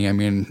good money. I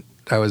mean,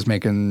 I was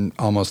making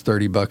almost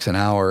 $30 an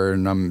hour,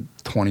 and I'm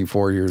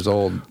 24 years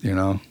old.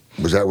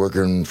 Was that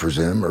working for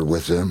Zim or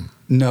with Zim?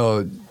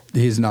 No.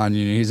 He's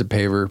non-union. He's a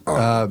paver.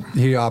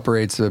 He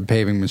operates a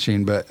paving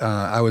machine, but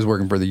I was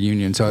working for the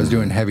union, so I was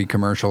doing heavy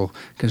commercial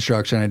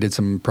construction. I did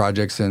some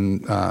projects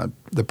in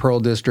the Pearl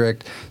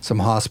District, some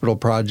hospital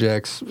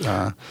projects.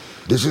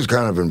 This is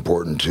kind of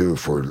important, too,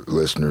 for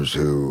listeners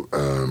who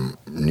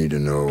need to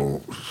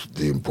know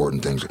the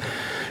important things.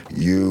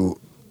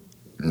 You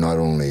not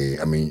only,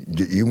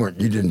 you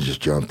didn't just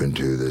jump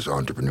into this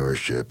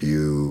entrepreneurship.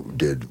 You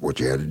did what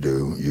you had to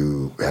do.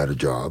 You had a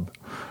job.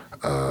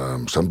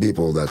 Some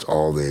people, that's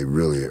all they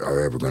really are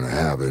ever going to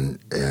have,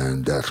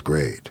 and that's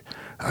great.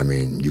 I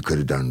mean, you could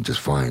have done just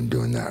fine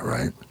doing that,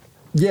 right?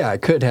 Yeah, I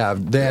could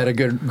have. They had a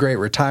great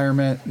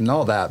retirement and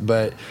all that,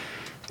 but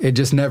it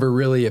just never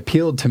really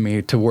appealed to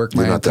me to work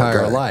my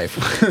entire life.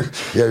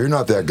 Yeah, you're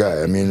not that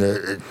guy. I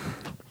mean,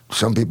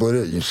 some people,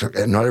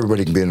 not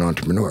everybody can be an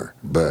entrepreneur,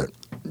 but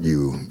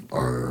you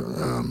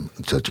are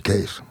such a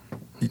case,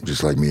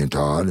 just like me and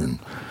Todd, and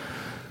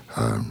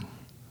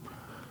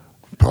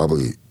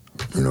probably.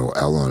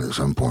 Alon at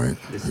some point.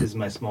 This is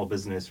my small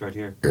business right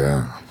here.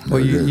 Yeah. Well,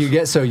 you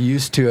get so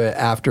used to it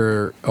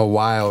after a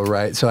while,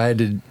 right? So I had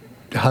to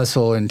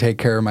hustle and take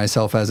care of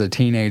myself as a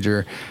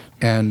teenager.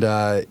 And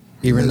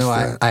even though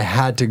I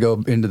had to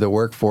go into the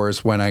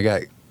workforce when I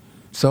got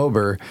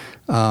sober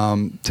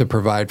to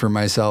provide for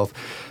myself,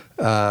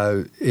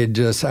 I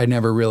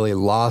never really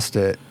lost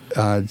it.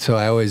 So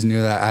I always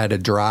knew that I had a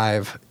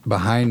drive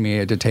behind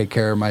me to take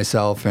care of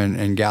myself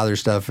and gather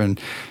stuff, and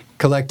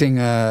collecting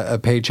a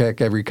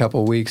paycheck every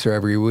couple of weeks or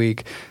every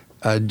week,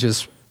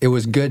 it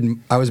was good.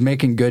 I was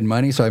making good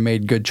money, so I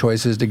made good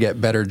choices to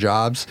get better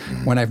jobs.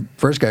 When I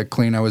first got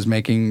clean, I was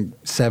making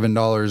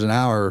 $7 an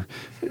hour,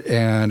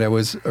 and it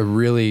was a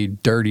really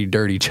dirty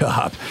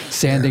job,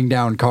 sanding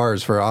down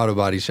cars for an auto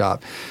body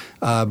shop.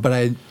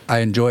 but I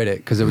enjoyed it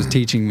because it was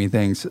teaching me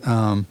things.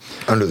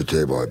 Under the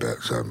table, I bet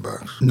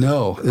 $7.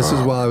 No, this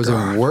is while I was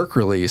in work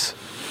release.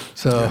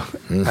 So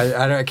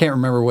I can't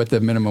remember what the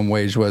minimum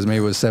wage was. Maybe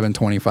it was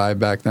 $7.25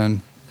 back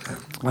then.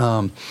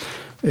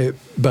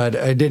 But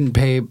I didn't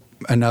pay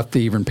enough to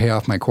even pay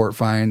off my court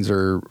fines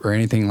or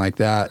anything like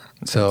that.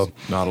 So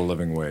It's not a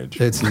living wage.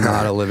 it's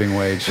not a living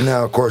wage.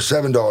 Now, of course,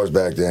 $7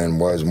 back then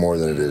was more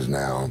than it is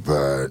now,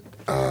 but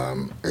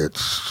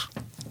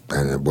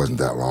it wasn't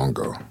that long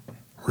ago.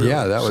 Really.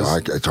 Yeah, that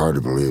was it's hard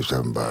to believe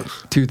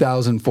 $7.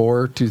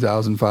 2004,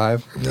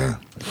 2005. Yeah.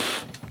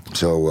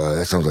 So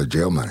that sounds like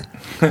jail money.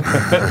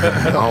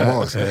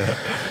 Almost.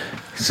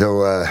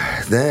 So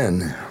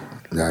then,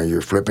 now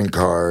you're flipping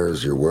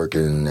cars, you're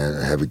working as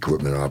a heavy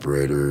equipment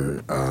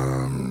operator.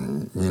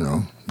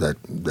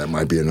 That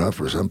might be enough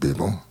for some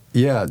people.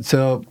 Yeah.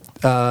 So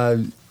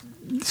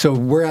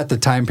we're at the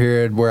time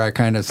period where I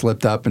kind of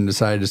slipped up and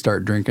decided to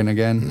start drinking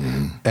again.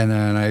 Mm-hmm. And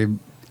then I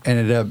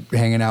ended up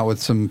hanging out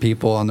with some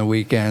people on the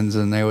weekends,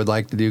 and they would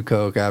like to do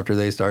coke after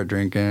they start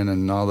drinking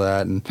and all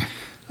that. And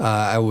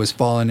I was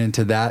falling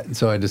into that, and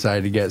so I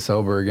decided to get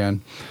sober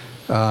again.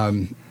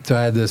 So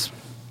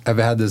I've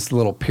had this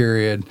little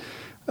period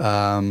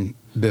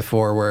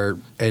before where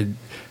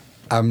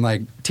I'm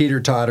like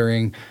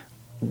teeter-tottering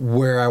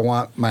where I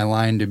want my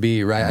line to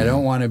be, right? Mm-hmm. I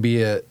don't want to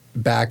be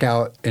back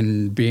out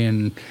and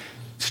being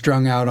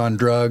strung out on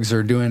drugs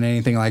or doing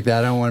anything like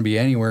that. I don't want to be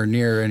anywhere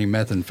near any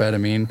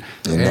methamphetamine,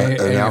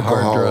 any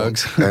alcohol, hard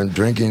drugs. And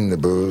drinking the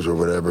booze or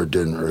whatever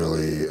didn't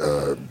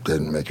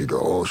make you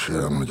go, oh shit,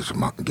 I'm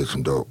gonna get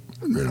some dope,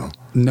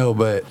 No,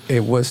 but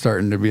it was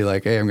starting to be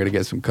like, hey, I'm gonna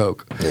get some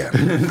coke. Yeah.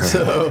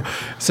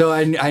 so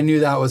I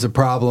knew that was a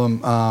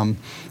problem,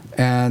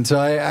 and so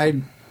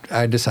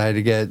I decided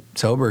to get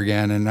sober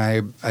again, and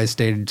I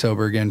stayed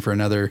sober again for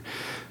another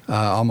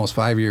almost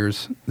 5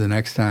 years the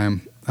next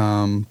time.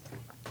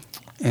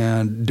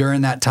 And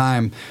during that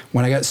time,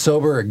 when I got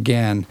sober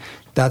again,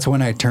 that's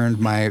when I turned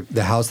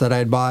the house that I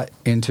had bought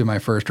into my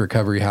first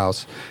recovery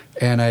house.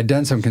 And I had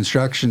done some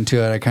construction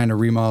to it. I kind of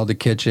remodeled the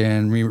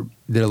kitchen,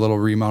 did a little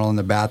remodel in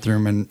the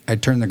bathroom, and I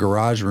turned the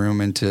garage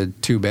room into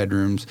 2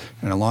 bedrooms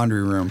and a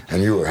laundry room.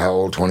 And you were how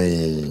old?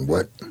 20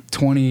 what?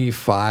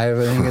 25,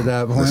 I think, at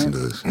that point. Listen to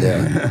this.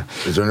 Yeah.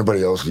 Is there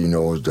anybody else you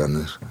know who's done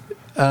this?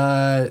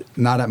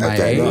 Not at my that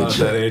age. Not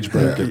that age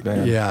bracket.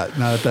 Yeah,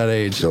 not at that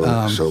age.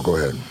 So go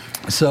ahead.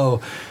 So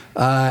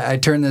I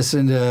turned this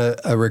into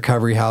a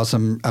recovery house.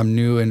 I'm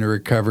new into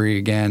recovery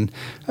again.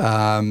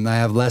 I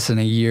have less than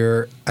a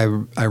year.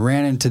 I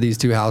ran into these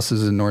 2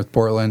 houses in North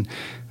Portland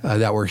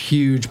that were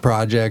huge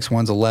projects.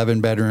 One's 11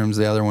 bedrooms,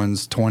 the other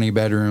one's 20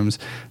 bedrooms.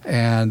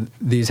 And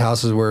these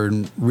houses were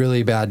in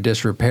really bad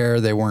disrepair.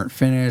 They weren't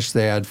finished.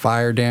 They had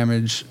fire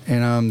damage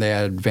in them. They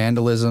had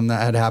vandalism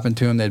that had happened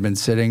to them. They'd been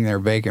sitting there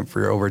vacant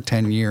for over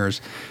 10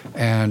 years.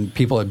 And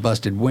people had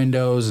busted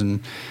windows,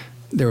 and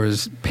there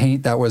was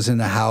paint that was in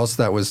the house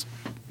that was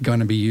going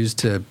to be used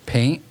to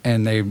paint,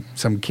 and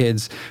some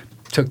kids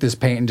took this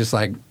paint and just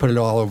like put it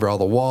all over all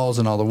the walls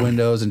and all the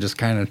windows and just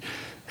kind of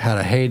had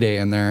a heyday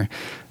in there.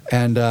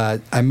 And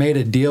I made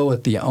a deal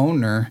with the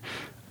owner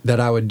that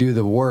I would do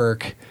the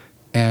work,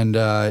 and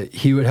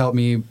he would help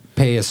me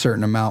pay a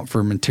certain amount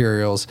for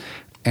materials,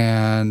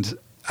 and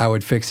I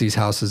would fix these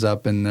houses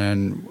up, and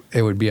then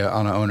it would be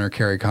on an owner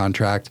carry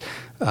contract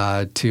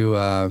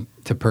to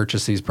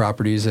purchase these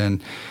properties.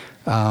 And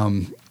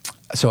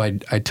so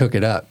I took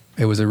it up.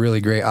 It was a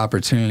really great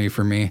opportunity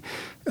for me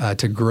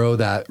to grow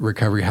that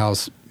recovery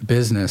house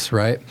business,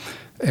 right?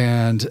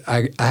 And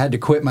I had to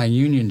quit my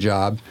union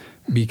job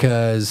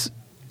because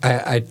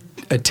I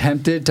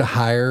attempted to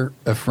hire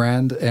a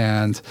friend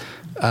and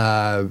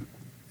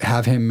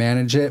have him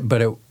manage it,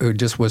 but it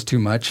just was too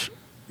much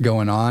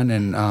going on.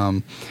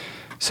 And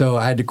so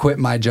I had to quit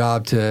my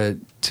job to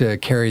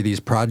carry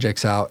these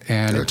projects out.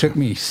 And it took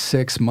me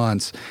 6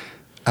 months.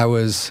 I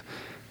was...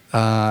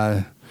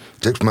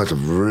 6 months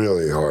of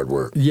really hard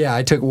work. Yeah,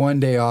 I took 1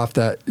 day off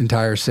that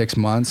entire 6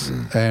 months,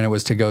 and it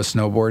was to go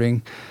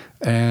snowboarding.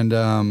 And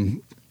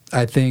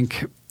I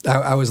think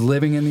I was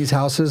living in these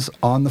houses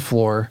on the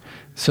floor,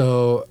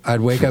 so I'd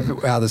wake up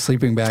out of the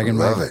sleeping bag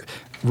and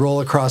roll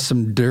across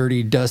some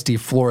dirty, dusty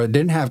floor. It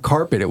didn't have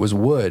carpet; it was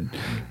wood,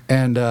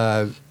 and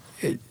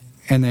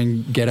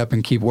then get up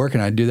and keep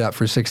working. I'd do that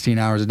for 16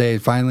 hours a day.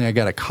 Finally, I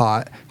got a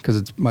cot because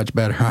it's much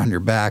better on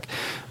your back.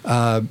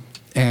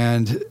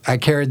 And I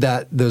carried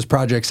those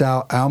projects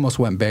out. I almost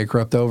went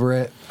bankrupt over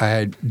it.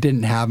 I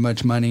didn't have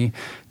much money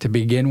to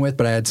begin with,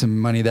 but I had some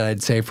money that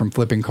I'd saved from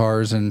flipping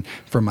cars and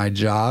from my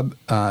job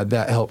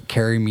that helped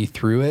carry me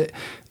through it.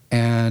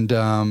 And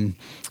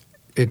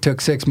it took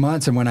 6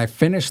 months. And when I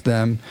finished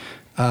them,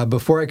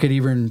 before I could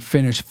even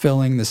finish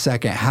filling the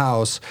second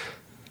house,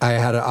 I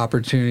had an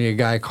opportunity. A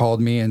guy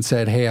called me and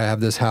said, hey, I have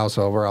this house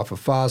over off of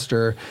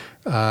Foster.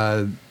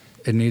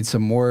 It needs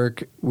some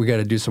work. We got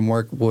to do some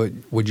work.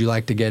 Would you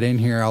like to get in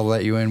here? I'll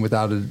let you in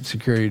without a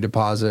security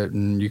deposit,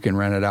 and you can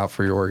rent it out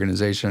for your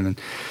organization.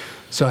 And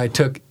so I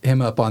took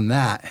him up on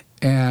that,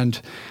 and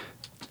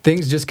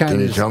things just kind of...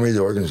 Can you tell me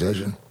the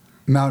organization?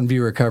 Mountain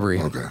View Recovery.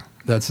 Okay.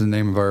 That's the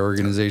name of our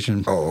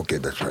organization. Oh, okay,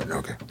 that's right.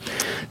 Okay.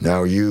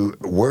 Now,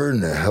 where in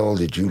the hell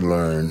did you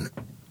learn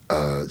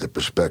the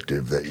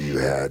perspective that you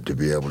had to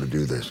be able to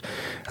do this?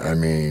 I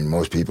mean,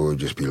 most people would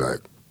just be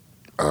like,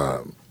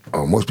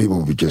 most people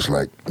would be just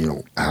like,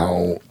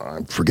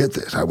 forget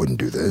this. I wouldn't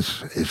do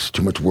this. It's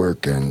too much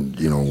work, and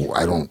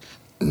I don't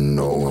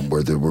know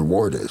where the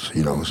reward is.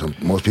 So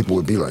most people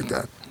would be like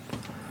that.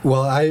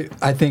 Well,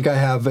 I think I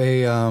have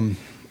a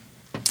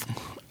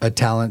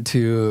talent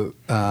to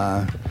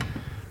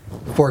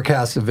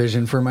forecast a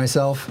vision for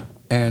myself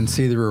and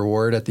see the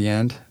reward at the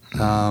end.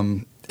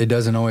 It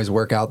doesn't always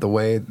work out the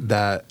way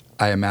that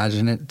I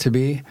imagine it to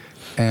be,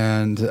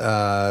 and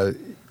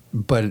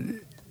but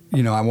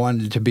I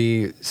wanted it to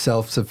be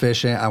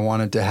self-sufficient. I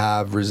wanted to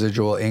have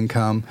residual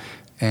income,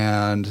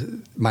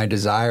 and my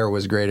desire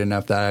was great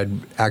enough that I'd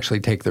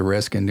actually take the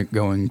risk in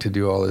going to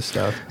do all this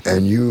stuff.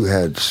 And you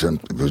had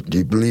do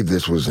you believe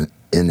this was an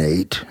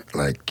innate,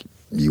 like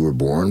you were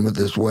born with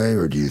this way,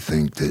 or do you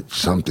think that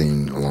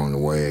something along the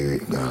way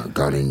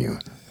got in you?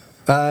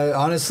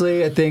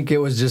 Honestly, I think it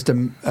was just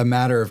a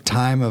matter of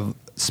time, of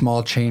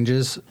small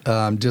changes,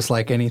 just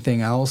like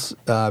anything else.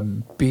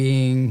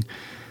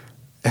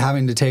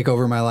 Having to take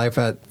over my life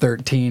at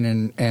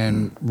 13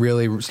 and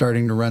really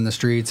starting to run the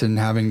streets and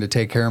having to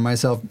take care of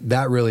myself,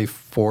 that really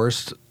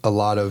forced a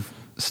lot of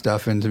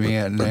stuff into me.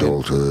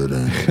 Adulthood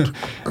and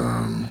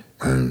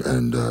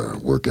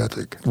work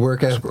ethic.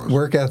 Work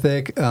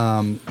ethic.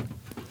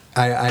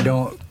 I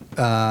don't.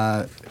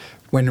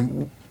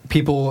 When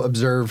people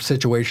observe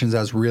situations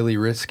as really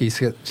risky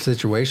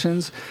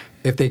situations,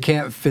 if they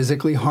can't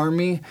physically harm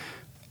me,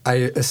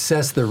 I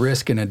assess the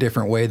risk in a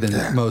different way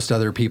than most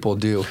other people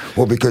do.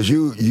 Well, because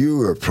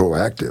you are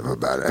proactive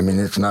about it. I mean,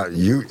 it's not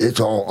you. It's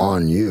all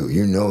on you.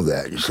 You know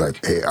that. It's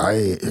like, hey,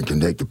 I can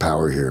take the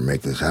power here and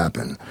make this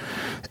happen.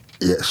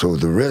 Yeah. So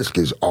the risk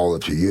is all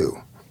up to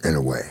you in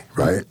a way,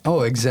 right?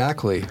 Oh,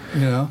 exactly.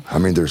 I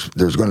mean, there's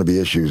going to be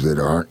issues that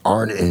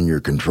aren't in your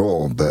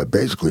control, but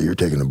basically, you're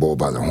taking the bull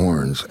by the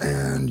horns,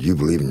 and you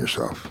believe in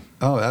yourself.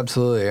 Oh,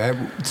 absolutely.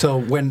 So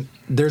when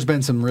there's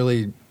been some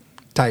really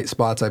tight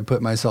spots I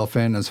put myself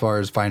in as far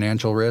as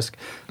financial risk.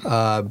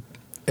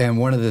 And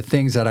one of the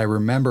things that I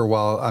remember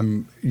while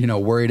I'm,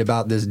 worried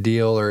about this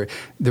deal, or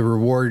the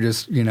reward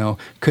just,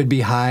 could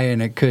be high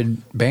and it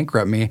could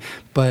bankrupt me.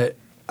 But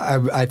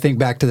I think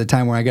back to the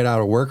time when I got out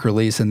of work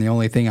release, and the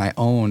only thing I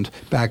owned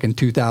back in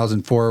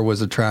 2004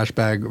 was a trash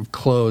bag of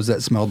clothes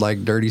that smelled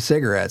like dirty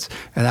cigarettes.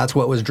 And that's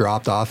what was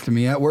dropped off to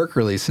me at work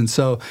release. And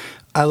so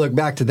I look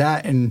back to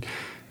that and,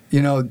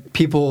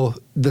 people,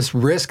 this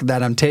risk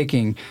that I'm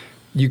taking,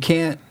 you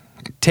can't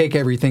take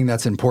everything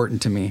that's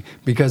important to me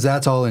because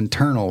that's all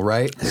internal,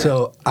 right? Yeah.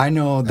 So I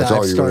know that that's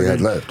all you really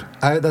had left.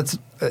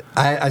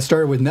 I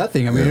started with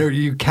nothing. I mean,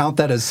 you count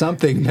that as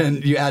something,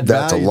 then you add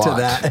value to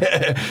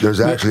that. There's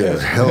actually a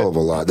hell of a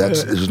lot.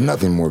 There's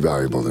nothing more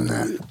valuable than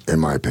that, in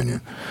my opinion.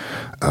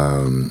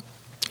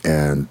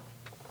 And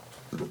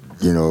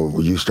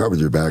you start with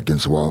your back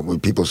against the wall. When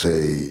people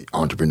say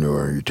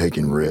entrepreneur, you're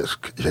taking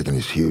risk, you're taking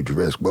this huge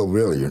risk. Well,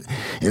 really,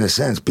 in a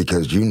sense,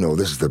 because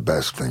this is the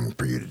best thing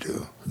for you to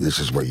do. This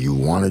is what you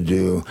want to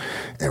do,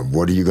 and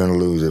what are you going to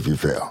lose if you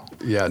fail?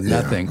 Yeah,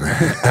 nothing. I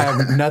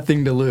have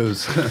nothing to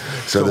lose.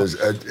 So there's,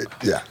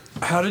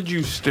 How did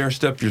you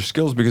stair-step your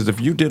skills? Because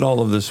if you did all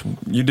of this,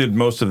 you did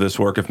most of this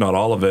work, if not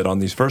all of it, on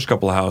these first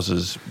couple of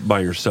houses by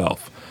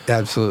yourself.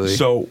 Absolutely.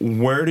 So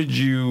where did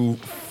you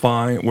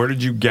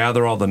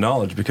gather all the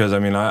knowledge? Because, I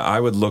mean, I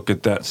would look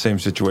at that same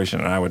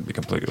situation and I would be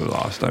completely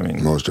lost. I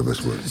mean, most of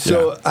us would.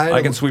 So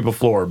I can sweep a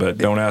floor, but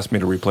don't ask me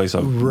to replace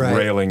a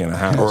railing in a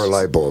house. Or a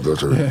light bulb.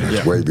 Those are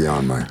way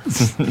beyond mine.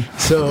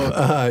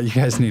 So you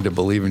guys need to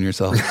believe in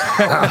yourself.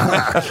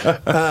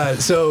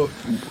 So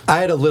I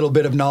had a little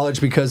bit of knowledge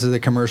because of the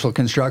commercial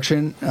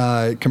construction.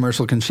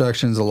 Commercial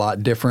construction is a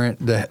lot different.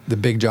 The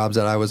big jobs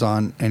that I was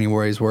on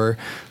anyways were.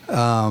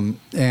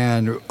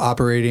 And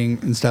operating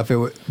and stuff.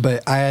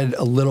 But I had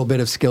a little bit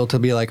of skill to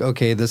be like,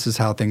 okay, this is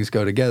how things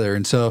go together.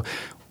 And so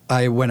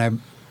when I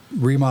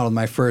remodeled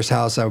my first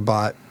house, I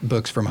bought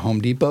books from Home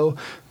Depot.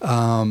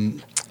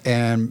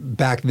 And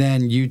back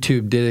then,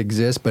 YouTube did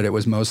exist, but it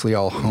was mostly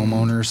all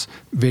homeowners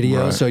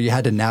videos. Right. So you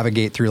had to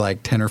navigate through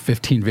like 10 or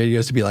 15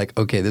 videos to be like,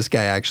 okay, this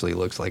guy actually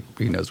looks like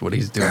he knows what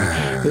he's doing.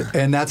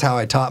 And that's how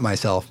I taught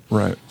myself.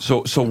 Right.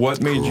 So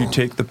what made you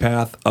take the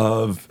path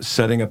of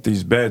setting up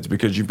these beds?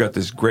 Because you've got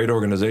this great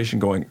organization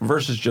going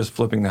versus just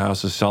flipping the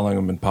houses, selling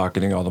them, and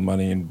pocketing all the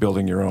money and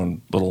building your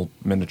own little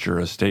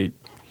miniature estate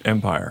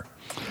empire.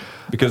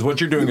 Because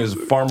what you're doing is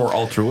far more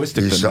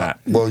altruistic than that.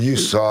 Well, you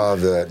saw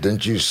that,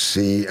 didn't you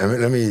see?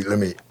 I mean, let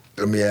me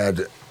add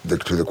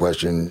to the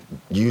question.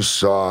 You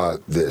saw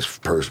this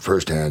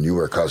firsthand. You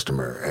were a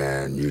customer,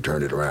 and you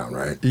turned it around,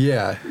 right?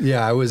 Yeah.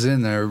 I was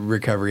in the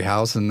recovery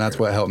house, and that's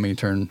what helped me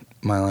turn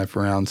my life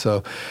around.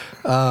 So,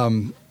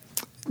 so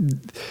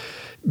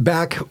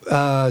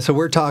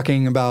we're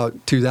talking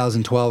about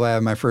 2012. I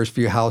had my first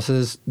few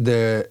houses.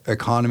 The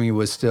economy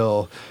was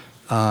still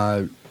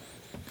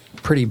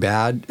pretty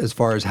bad as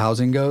far as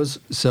housing goes.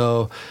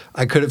 So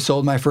I could have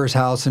sold my first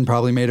house and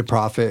probably made a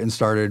profit and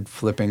started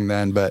flipping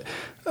then, but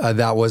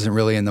that wasn't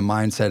really in the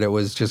mindset. It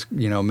was just,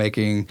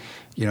 making,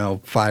 $500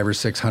 or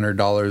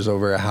 $600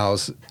 over a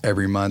house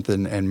every month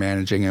and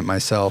managing it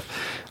myself.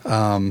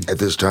 At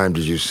this time,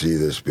 did you see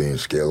this being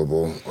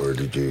scalable, or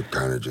did you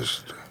kind of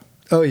just...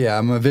 Oh yeah,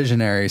 I'm a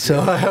visionary,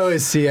 so I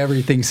always see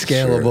everything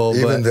scalable.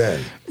 Sure. Even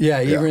then.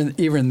 Yeah,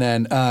 even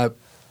then.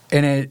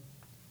 And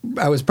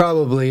I was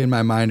probably, in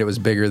my mind, it was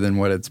bigger than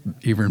what it's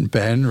even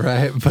been,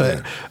 right?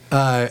 But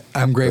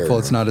I'm grateful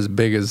it's not as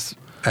big as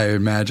I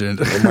imagined.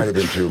 It might have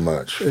been too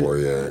much for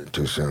you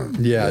too soon.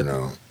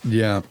 Yeah.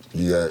 Yeah.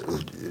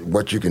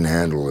 What you can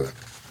handle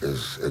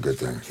is a good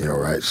thing,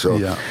 right? So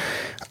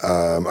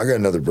I got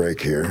another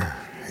break here,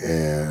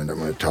 and I'm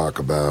going to talk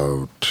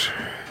about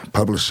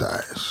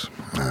Publicize.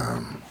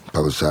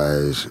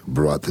 Publicize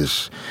brought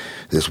this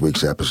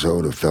week's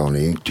episode of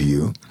Felony Inc. to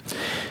you,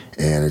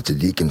 and it's a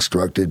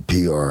deconstructed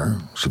PR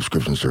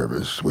subscription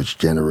service which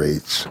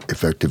generates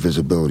effective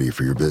visibility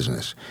for your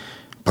business.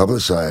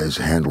 Publicize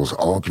handles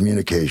all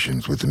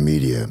communications with the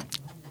media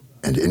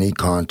and any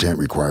content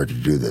required to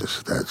do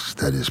this.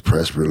 That is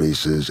press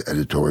releases,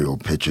 editorial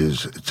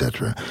pitches,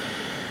 etc.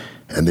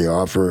 And they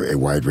offer a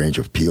wide range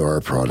of PR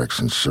products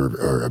and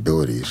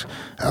abilities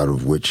out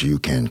of which you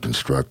can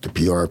construct a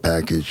PR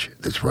package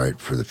that's right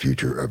for the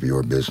future of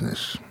your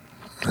business.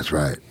 That's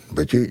right.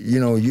 But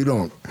you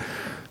don't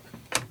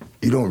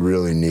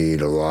really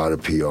need a lot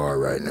of PR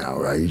right now,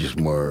 right? You just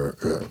more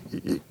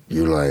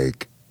you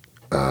like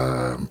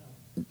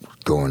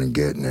going and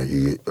getting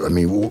it.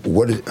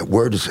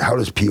 How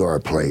does PR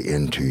play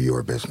into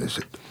your business?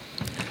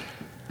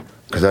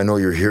 Because I know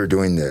you're here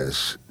doing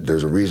this.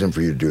 There's a reason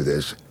for you to do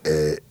this.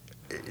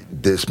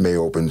 This may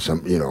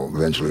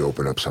eventually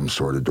open up some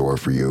sort of door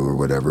for you or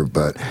whatever,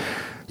 but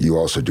you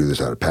also do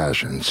this out of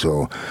passion.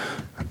 So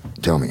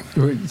tell me.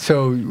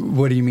 So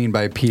what do you mean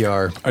by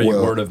PR? Are you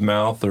word of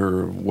mouth,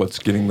 or what's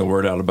getting the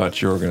word out about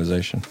your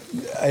organization?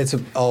 It's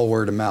all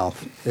word of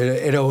mouth.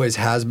 It always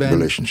has been.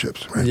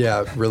 Relationships, right?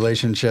 Yeah,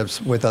 relationships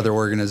with other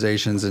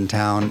organizations in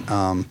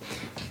town.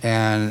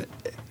 And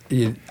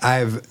I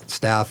have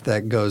staff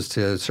that goes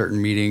to certain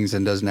meetings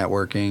and does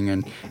networking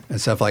and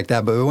stuff like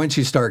that. But once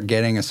you start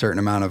getting a certain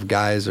amount of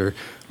guys or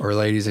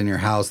ladies in your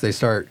house, they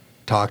start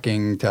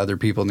talking to other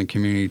people in the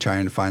community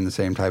trying to find the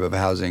same type of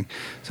housing.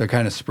 So it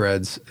kind of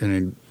spreads and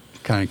it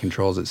kind of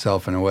controls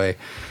itself in a way.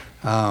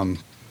 From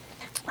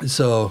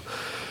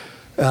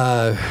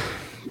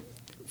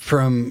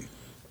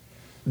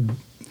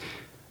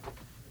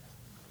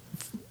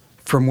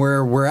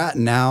where we're at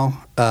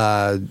now,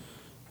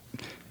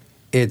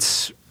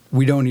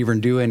 we don't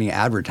even do any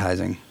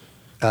advertising.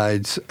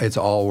 It's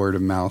all word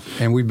of mouth,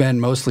 and we've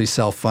been mostly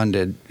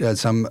self-funded.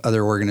 Some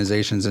other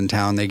organizations in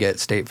town, they get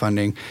state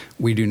funding.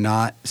 We do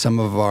not. Some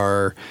of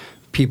our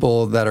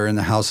people that are in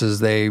the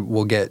houses, they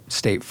will get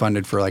state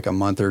funded for like a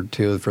month or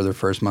two for their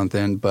first month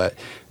in, but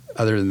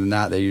other than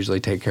that, they usually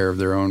take care of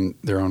their own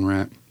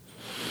rent.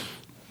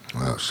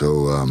 Wow.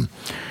 So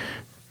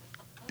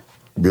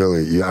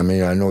really, I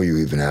know you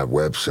even have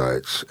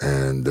websites,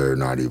 and they're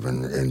not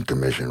even in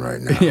commission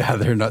right now. Yeah,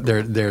 they're not.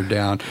 They're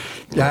down.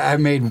 Yeah, I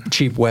made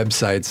cheap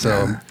websites,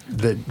 so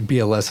that'd be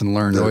a lesson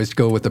learned. Always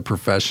go with a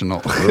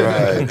professional.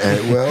 Right.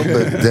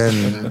 But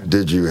then,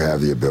 did you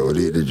have the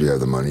ability? Did you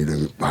have the money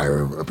to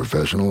hire a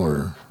professional,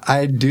 or?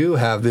 I do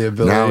have the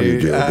ability. Now you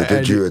do, but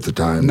did you at the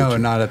time? No,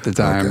 not at the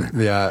time.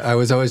 Okay. Yeah, I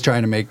was always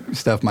trying to make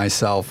stuff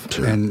myself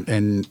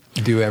and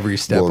do every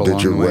step along the way. Well,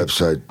 did your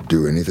website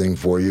do anything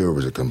for you, or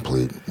was it a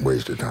complete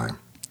waste of time?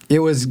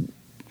 It's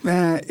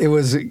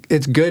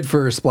good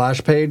for a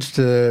splash page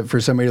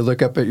for somebody to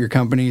look up at your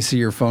company, see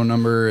your phone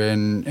number,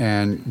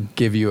 and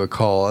give you a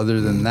call.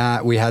 Other than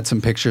that, we had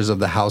some pictures of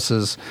the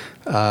houses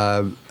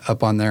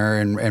up on there,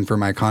 and for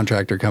my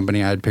contractor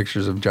company, I had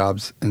pictures of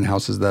jobs and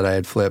houses that I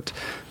had flipped,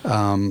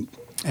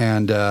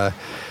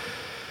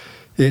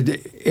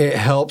 It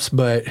helps,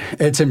 but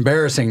it's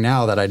embarrassing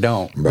now that I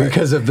don't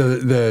because of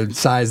the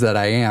size that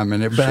I am,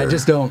 but I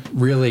just don't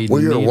really.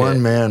 Well, you're a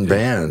one-man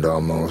band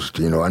almost.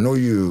 I know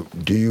you.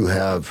 Do you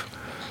have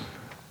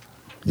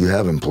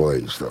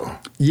employees though?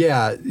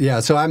 Yeah.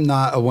 So I'm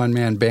not a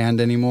one-man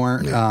band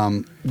anymore. Yeah.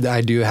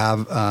 I do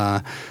have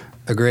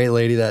a great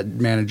lady that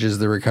manages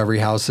the recovery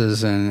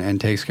houses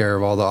and takes care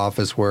of all the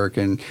office work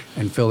and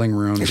filling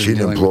rooms. Is she an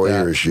employee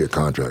or is she a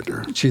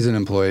contractor? She's an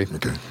employee.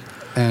 Okay.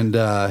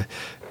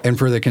 And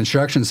for the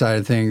construction side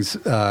of things,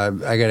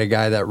 I got a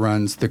guy that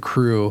runs the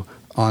crew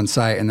on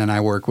site, and then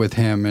I work with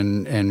him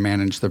and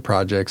manage the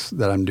projects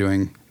that I'm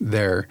doing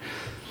there,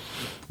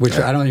 which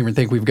I don't even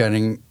think we've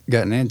gotten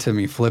into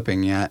me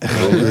flipping yet.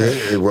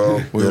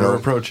 Well, we're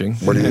approaching.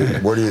 What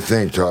do you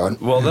think,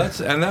 Todd? Well,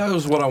 that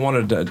was what I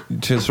wanted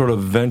to sort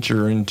of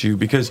venture into,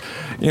 because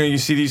you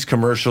see these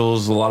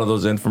commercials, a lot of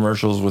those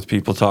infomercials with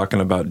people talking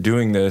about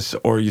doing this,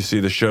 or you see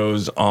the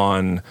shows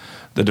on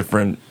the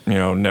different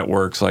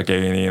networks like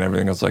A&E and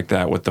everything else like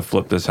that with the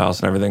flip this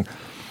house and everything.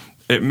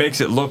 It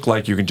makes it look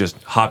like you can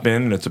just hop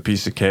in and it's a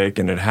piece of cake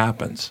and it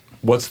happens.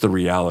 what's the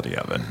reality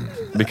of it?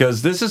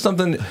 Because this is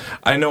something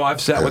I know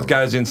I've sat with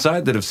guys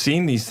inside that have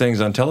seen these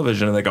things on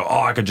television and they go,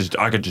 "Oh, I could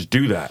just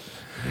do that,"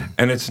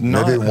 and it's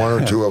not. Maybe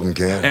one or two of them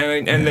can,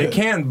 and they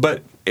can,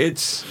 but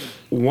it's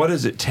what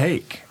does it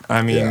take?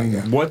 I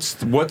mean, what's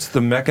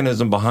the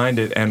mechanism behind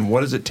it, and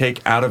what does it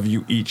take out of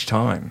you each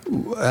time?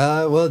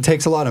 Well, it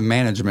takes a lot of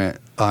management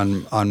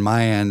on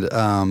my end.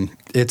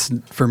 It's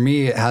for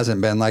me, it hasn't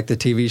been like the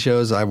TV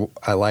shows.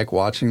 I like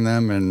watching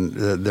them, and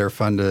they're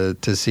fun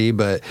to see.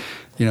 But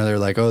they're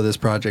like, oh, this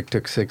project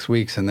took 6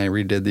 weeks, and they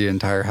redid the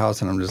entire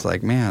house, and I'm just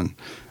like, man.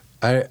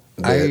 I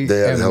am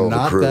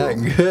not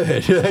that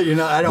good.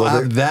 I don't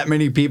have that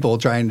many people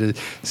trying to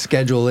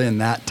schedule in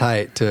that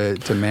tight to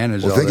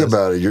manage. Well, think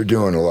about it. You're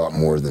doing a lot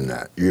more than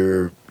that.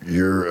 You're.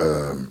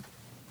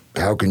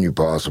 How can you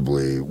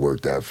possibly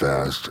work that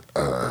fast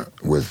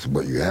with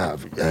what you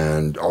have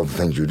and all the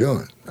things you're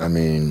doing? I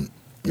mean,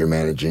 you're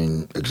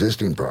managing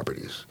existing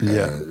properties,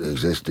 and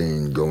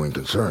existing going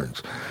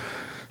concerns.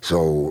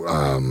 So,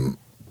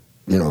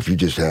 if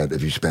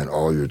you spent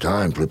all your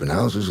time flipping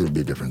houses, it'd be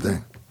a different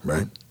thing,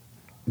 right?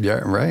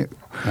 Yeah, right.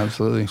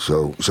 Absolutely.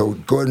 So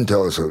go ahead and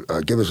tell us,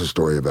 give us a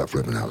story about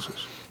flipping houses.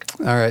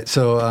 All right.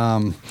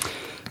 So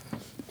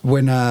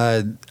when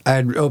I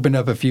had opened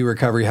up a few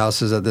recovery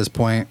houses at this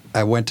point,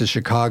 I went to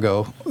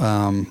Chicago.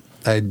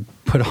 I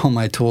put all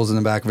my tools in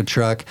the back of a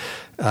truck.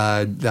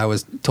 I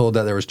was told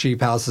that there was cheap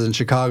houses in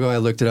Chicago. I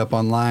looked it up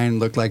online,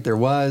 looked like there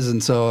was.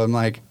 And so I'm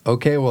like,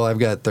 okay, well, I've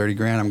got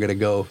 $30,000. I'm going to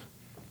go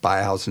buy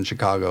a house in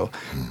Chicago.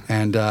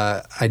 And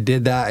I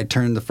did that. I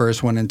turned the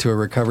first one into a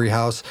recovery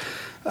house.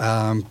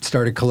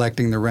 Started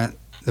collecting the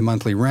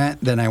monthly rent.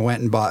 Then I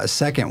went and bought a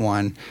second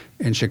one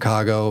in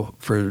Chicago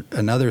for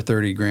another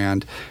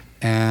 $30,000,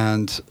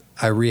 and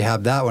I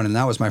rehabbed that one, and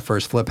that was my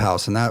first flip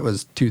house, and that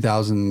was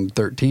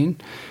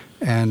 2013.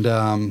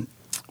 And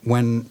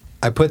when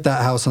I put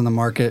that house on the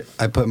market,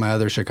 I put my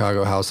other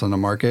Chicago house on the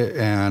market,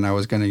 and I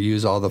was going to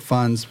use all the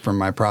funds from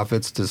my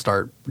profits to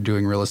start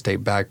doing real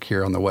estate back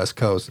here on the West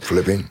Coast.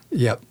 Flipping?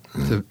 Yep.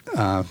 To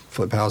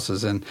flip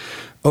houses. And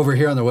over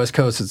here on the West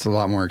Coast, it's a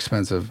lot more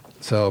expensive.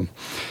 So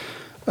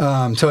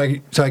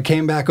I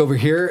came back over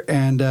here,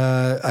 and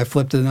I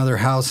flipped another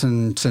house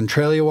in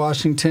Centralia,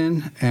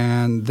 Washington,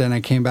 and then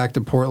I came back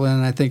to Portland,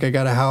 and I think I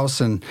got a house.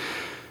 And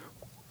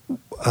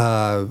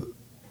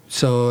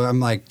so I'm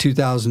like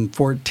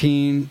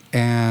 2014,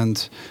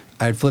 and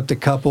I had flipped a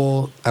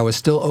couple. I was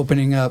still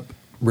opening up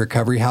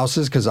recovery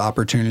houses because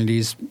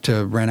opportunities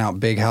to rent out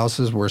big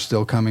houses were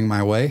still coming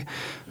my way.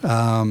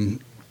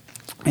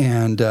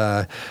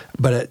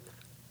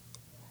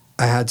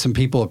 I had some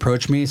people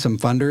approach me, some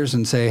funders,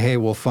 and say, hey,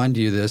 we'll fund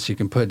you this. You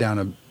can put down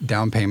a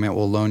down payment.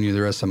 We'll loan you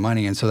the rest of the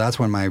money. And so that's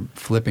when my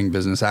flipping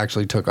business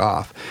actually took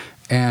off.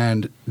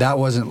 And that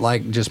wasn't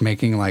like just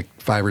making like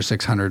 $500 or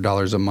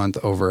 $600 a month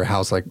over a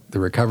house like the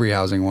recovery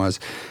housing was.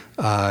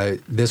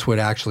 This would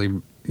actually,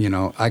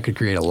 I could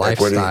create a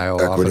lifestyle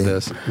off of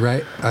this,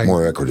 right?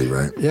 More equity,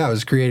 right? Yeah, I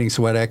was creating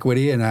sweat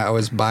equity, and I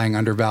was buying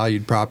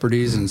undervalued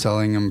properties and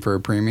selling them for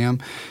a premium.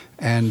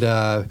 And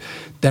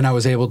then I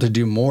was able to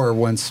do more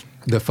once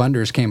the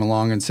funders came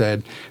along and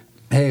said,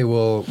 hey,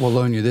 we'll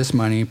loan you this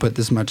money, put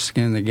this much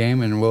skin in the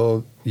game,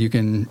 and you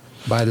can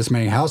buy this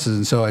many houses.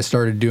 And so I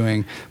started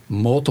doing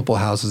multiple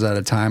houses at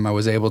a time. I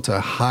was able to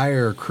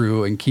hire a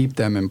crew and keep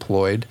them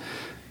employed.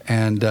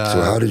 And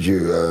so how did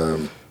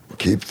you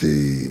keep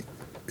the,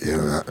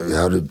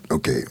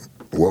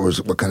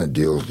 what kind of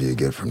deals do you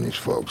get from these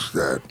folks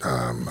that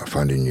are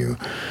funding you?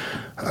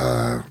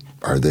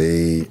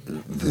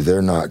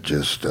 They're not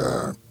just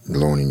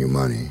loaning you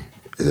money.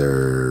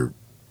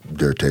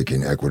 They're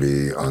taking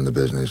equity on the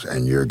business,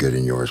 and you're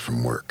getting yours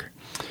from work.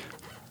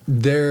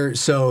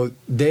 So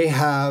they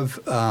have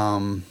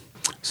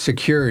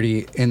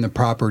security in the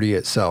property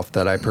itself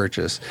that I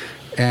purchase,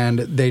 and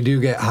they do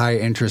get high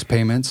interest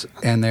payments,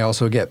 and they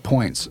also get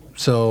points.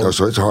 So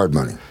it's hard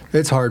money.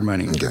 It's hard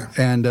money. Okay.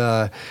 And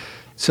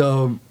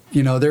so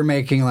they're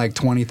making like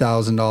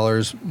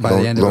 $20,000 by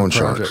the end of the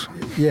project.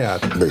 Sharks. Yeah,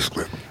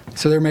 basically.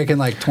 So they're making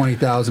like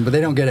 $20,000, but they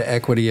don't get an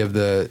equity of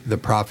the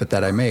profit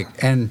that I make,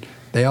 and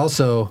they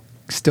also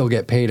still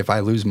get paid if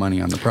I lose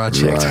money on the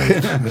project. Right.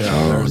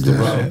 There's the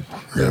rub.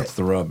 That's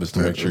the rub, is to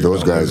make sure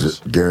those guys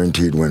are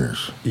guaranteed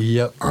winners.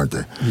 Yep. Aren't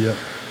they? Yep.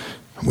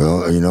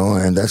 Well,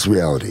 and that's the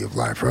reality of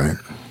life, right?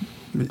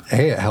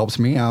 Hey, it helps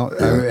me out.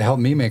 Yeah. It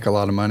helped me make a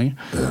lot of money.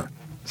 Yeah.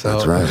 So,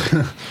 that's right.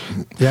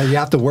 Yeah, you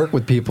have to work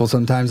with people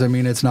sometimes. I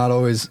mean, it's not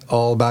always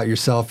all about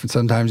yourself.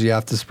 Sometimes you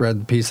have to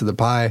spread the piece of the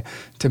pie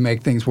to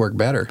make things work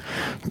better.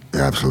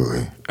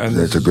 Absolutely. And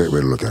that's a great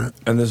way to look at it.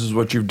 And this is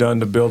what you've done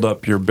to build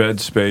up your bed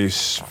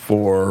space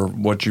for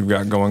what you've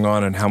got going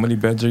on. And how many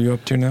beds are you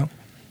up to now?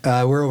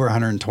 We're over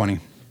 120.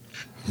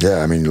 Yeah,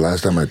 I mean,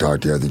 last time I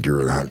talked to you, I think you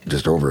were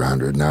just over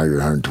 100. Now you're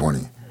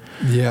 120.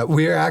 Yeah,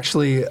 we're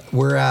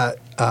at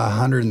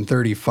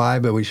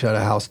 135, but we shut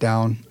a house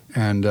down,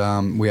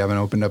 and we haven't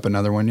opened up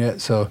another one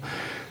yet. So,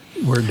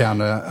 We're down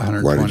to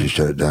 120. Why did you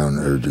shut it down,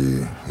 or do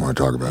you want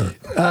to talk about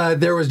it?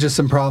 There was just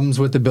some problems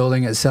with the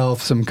building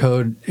itself, some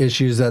code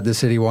issues that the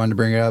city wanted to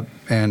bring up,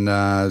 and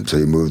So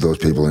you moved those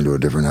people into a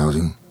different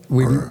housing?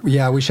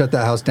 we shut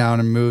that house down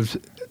and moved.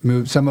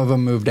 Some of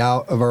them moved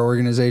out of our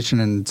organization,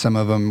 and some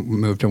of them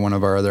moved to one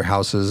of our other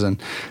houses.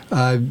 And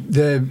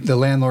the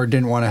landlord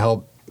didn't want to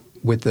help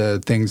with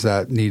the things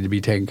that needed to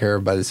be taken care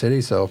of by the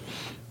city, so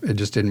it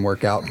just didn't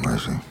work out. I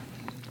see.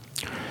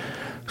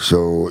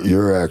 So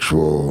your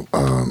actual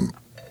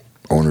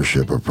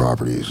ownership of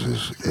properties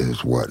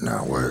is what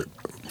now?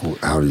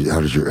 How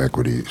does your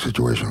equity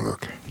situation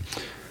look?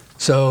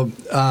 So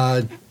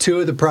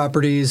 2 of the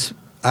properties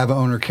I have an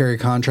owner carry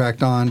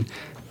contract on,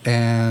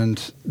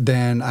 and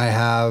then I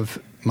have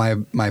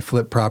my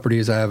flip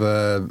properties. I have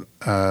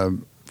a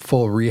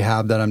full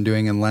rehab that I'm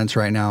doing in Lentz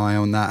right now. I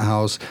own that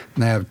house,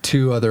 and I have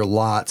 2 other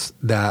lots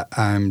that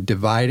I'm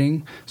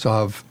dividing. So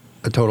I'll have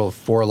a total of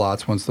 4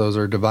 lots once those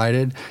are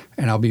divided,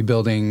 and I'll be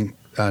building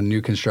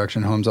new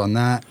construction homes on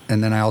that.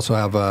 And then I also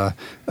have a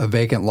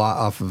vacant lot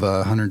off of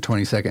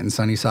 122nd and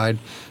Sunnyside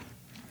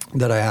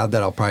that I have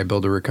that I'll probably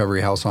build a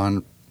recovery house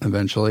on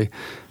eventually.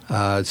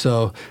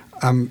 So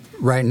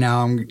right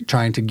now I'm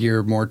trying to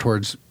gear more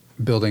towards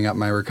building up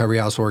my recovery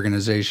house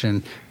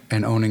organization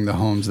and owning the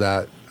homes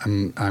that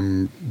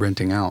I'm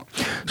renting out.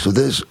 So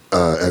this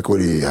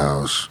equity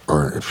house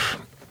or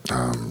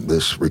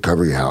this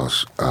recovery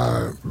house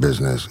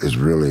business is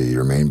really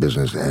your main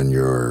business and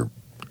your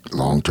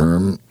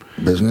long-term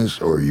business,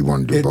 or you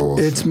want to do both?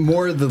 It's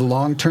more the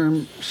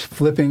long-term.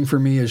 Flipping for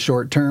me is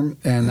short-term,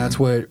 and that's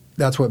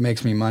what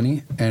makes me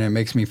money, and it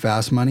makes me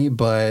fast money.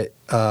 But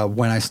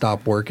when I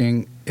stop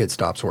working, it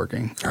stops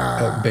working,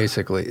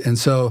 basically. And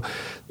so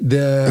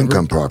the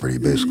income property,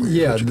 basically.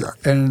 Yeah,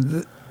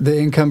 and the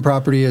income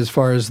property, as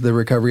far as the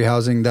recovery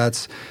housing,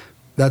 that's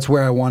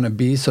where I want to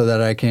be, so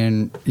that I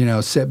can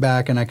sit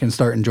back and I can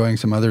start enjoying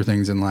some other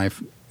things in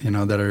life,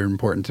 that are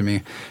important to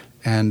me.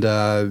 And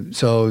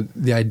so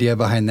the idea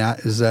behind that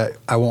is that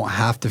I won't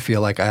have to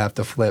feel like I have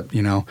to flip,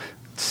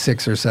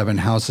 6 or 7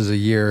 houses a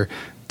year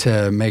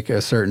to make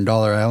a certain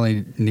dollar. I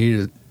only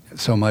need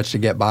so much to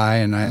get by,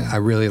 and I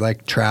really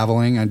like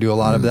traveling. I do a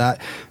lot of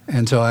that.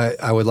 And so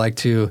I would like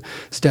to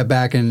step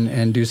back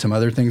and do some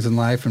other things in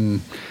life. And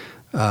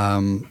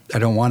I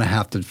don't want to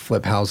have to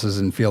flip houses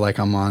and feel like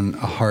I'm on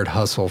a hard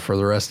hustle for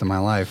the rest of my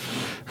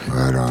life.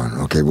 Right on.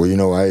 Okay, well,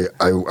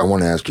 I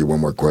want to ask you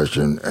one more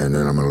question, and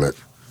then I'm going to let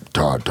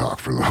Todd talk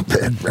for a little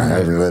bit. I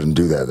haven't let him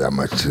do that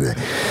much today,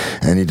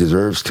 and he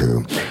deserves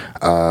to.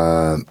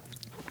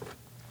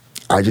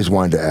 I just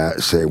wanted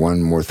to say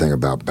one more thing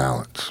about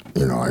balance.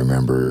 I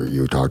remember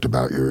you talked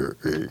about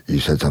you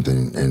said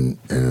something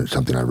in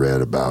something I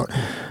read about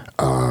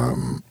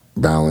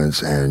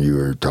balance, and you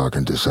were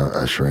talking to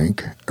a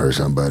shrink or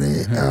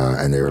somebody,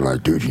 and they were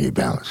like, "Dude, you need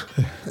balance."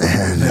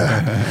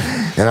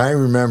 And I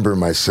remember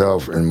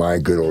myself in my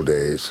good old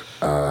days.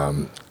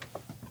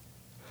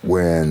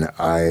 When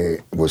I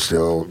was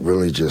still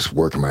really just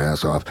working my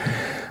ass off,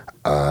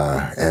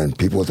 and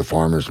people at the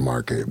farmer's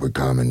market would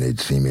come and they'd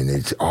see me, and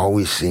they'd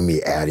always see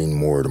me adding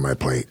more to my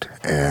plate,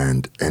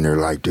 and they're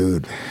like,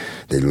 "Dude,"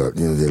 they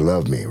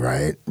love me,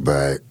 right?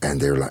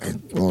 And they're like,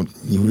 "Well,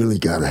 you really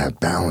got to have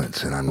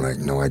balance," and I'm like,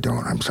 "No, I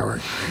don't. I'm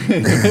sorry,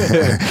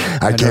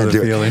 I can't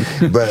do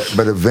it."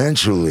 But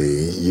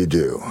eventually you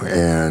do,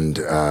 and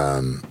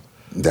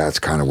that's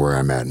kind of where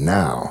I'm at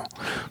now.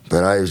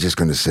 But I was just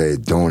going to say,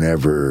 if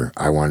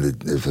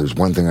there's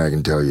one thing I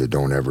can tell you,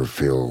 don't ever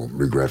feel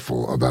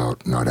regretful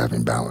about not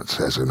having balance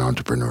as an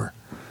entrepreneur.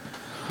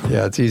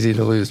 Yeah, it's easy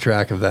to lose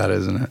track of that,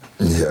 isn't it?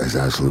 Yes,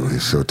 absolutely.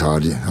 So,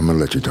 Todd, I'm going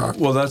to let you talk.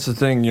 Well, that's the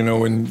thing,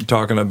 when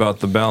talking about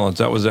the balance,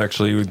 that was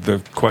actually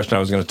the question I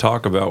was going to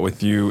talk about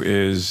with you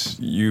is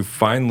you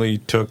finally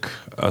took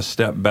a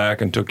step back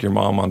and took your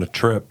mom on a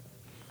trip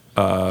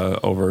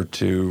over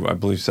to, I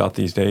believe,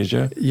 Southeast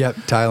Asia. Yep,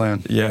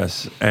 Thailand.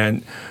 Yes.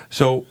 And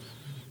so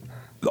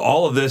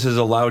all of this has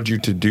allowed you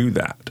to do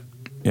that,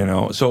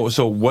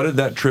 So what did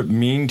that trip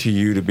mean to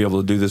you to be able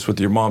to do this with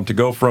your mom, to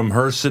go from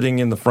her sitting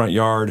in the front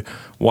yard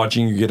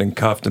watching you getting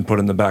cuffed and put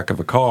in the back of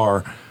a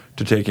car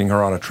to taking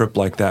her on a trip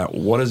like that?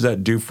 What does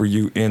that do for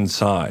you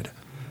inside?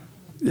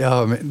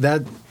 Yeah,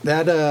 that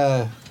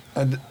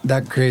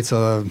creates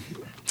a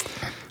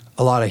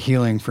lot of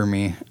healing for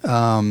me.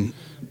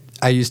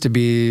 I used to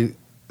be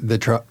the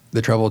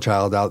trouble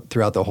child out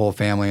throughout the whole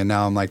family, and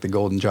now I'm like the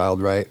golden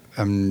child, right?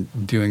 I'm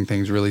doing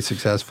things really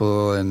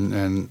successful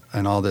and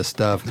all this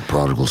stuff. The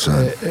prodigal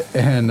son.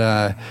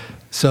 And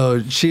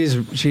so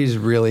she's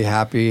really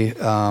happy.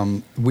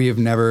 We have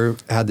never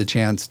had the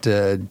chance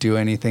to do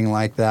anything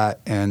like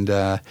that, and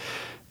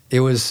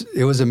it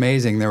was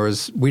amazing.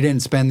 We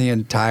didn't spend the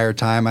entire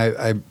time.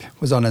 I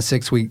was on a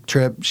 6-week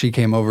trip. She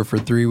came over for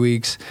 3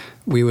 weeks.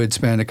 We would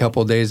spend a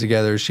couple of days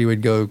together. She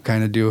would go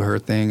kind of do her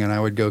thing, and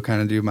I would go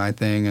kind of do my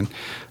thing,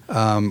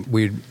 and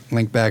we'd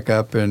link back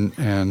up and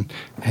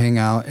hang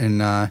out.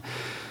 And I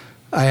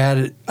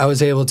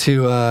was able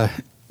to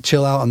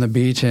chill out on the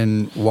beach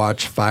and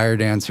watch fire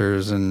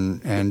dancers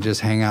and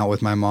just hang out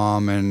with my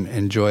mom and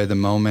enjoy the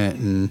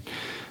moment.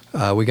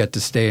 we got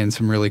to stay in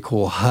some really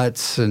cool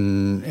huts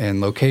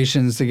and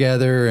locations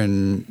together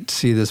and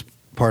see this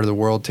part of the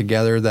world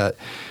together that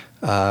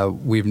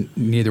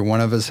neither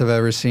one of us have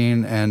ever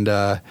seen. And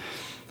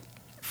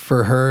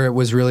for her, it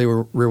was really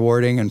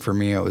rewarding, and for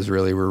me, it was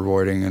really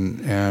rewarding.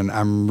 And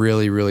I'm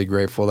really, really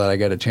grateful that I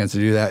got a chance to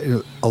do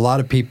that. A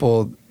lot of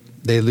people,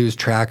 they lose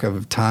track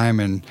of time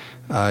and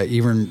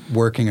even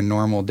working a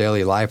normal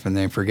daily life, and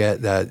they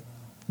forget that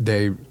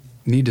they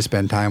need to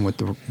spend time with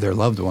their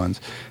loved ones.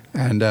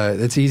 And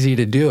it's easy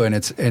to do,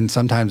 and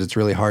sometimes it's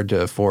really hard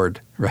to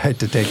afford, right,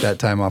 to take that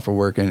time off of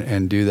work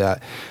and do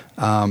that.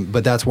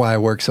 But that's why I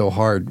work so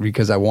hard,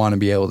 because I want to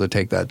be able to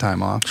take that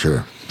time off.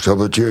 Sure. So,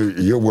 but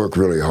you'll work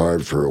really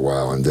hard for a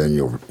while, and then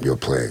you'll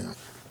play.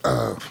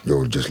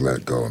 You'll just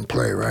let go and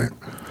play, right?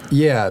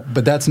 Yeah,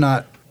 but that's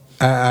not.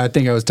 I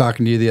think I was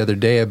talking to you the other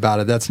day about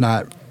it. That's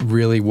not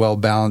really well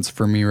balanced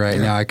for me right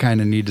now. I kind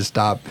of need to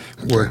stop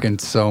working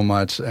so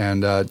much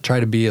and try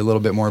to be a little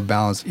bit more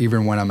balanced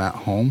even when I'm at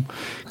home,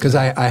 because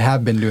I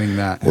have been doing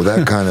that. Well,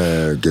 that kind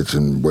of gets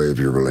in the way of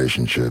your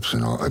relationships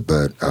and all,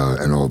 but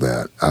and all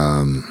that.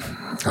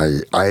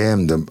 I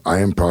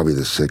am probably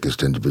the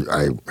sickest individual.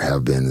 I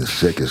have been the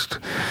sickest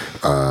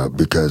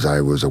because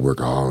I was a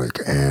workaholic,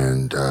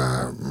 and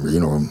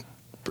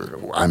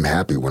I'm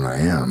happy when I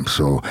am.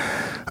 So.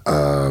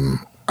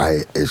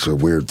 It's a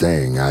weird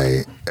thing.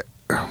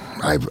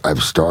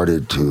 I've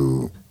started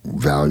to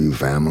value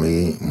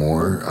family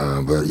more,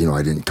 but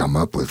I didn't come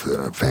up with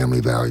family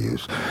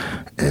values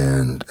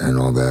and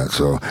all that.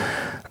 So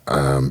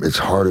it's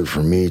harder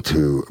for me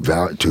to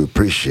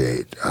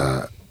appreciate,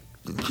 that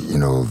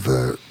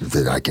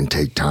I can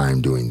take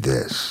time doing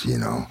this.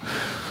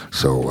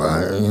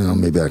 So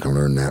maybe I can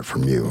learn that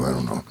from you. I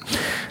don't know.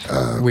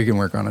 We can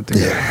work on it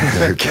together.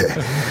 Yeah.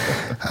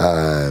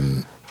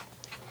 Okay.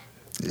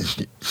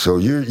 So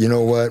you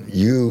know what?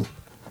 You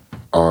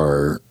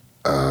are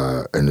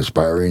an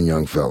aspiring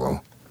young fellow,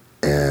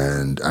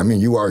 and I mean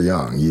you are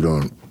young. You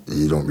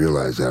don't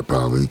realize that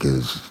probably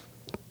because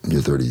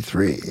you're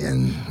 33.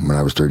 And when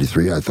I was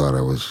 33, I thought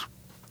I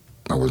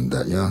wasn't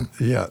that young.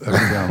 Yeah, that would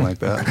sound like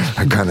that.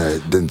 I kind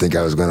of didn't think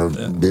I was going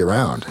to be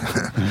around.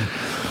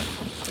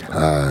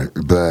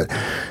 But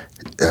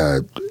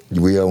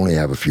we only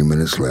have a few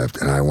minutes left,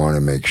 and I want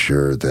to make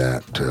sure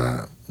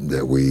that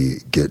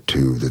we get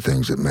to the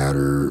things that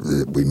matter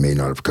that we may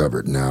not have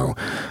covered. Now,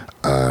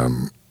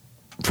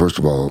 first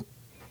of all,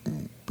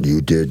 you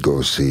did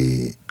go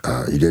to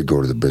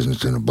the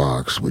Business in a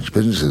Box, which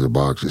Business in a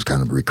Box is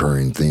kind of a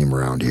recurring theme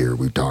around here.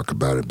 We talk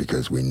about it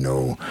because we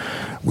know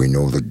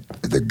the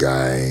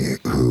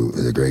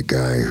great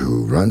guy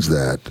who runs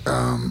that,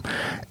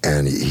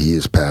 and he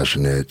is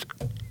passionate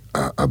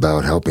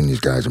about helping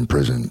these guys in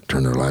prison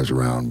turn their lives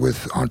around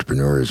with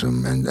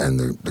entrepreneurism and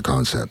the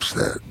concepts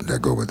that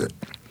go with it.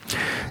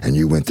 And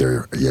you went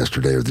there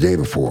yesterday or the day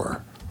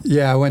before.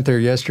 Yeah, I went there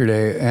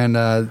yesterday, and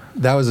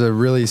that was a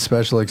really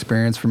special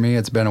experience for me.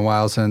 It's been a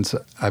while since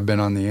I've been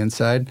on the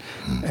inside,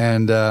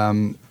 and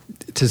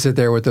to sit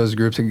there with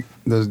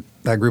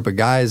that group of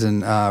guys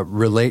and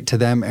relate to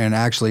them and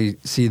actually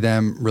see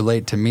them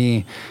relate to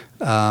me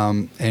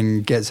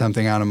and get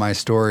something out of my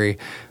story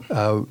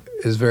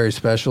is very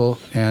special.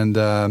 And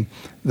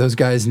those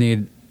guys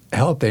need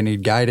help. They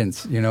need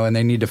guidance, and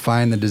they need to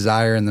find the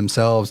desire in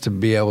themselves to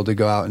be able to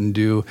go out and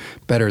do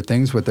better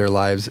things with their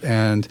lives.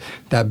 And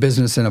that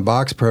Business in a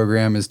Box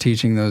program is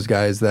teaching those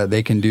guys that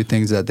they can do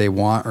things that they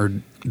want or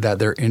that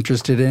they're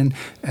interested in,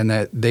 and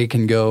that they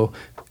can go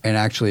and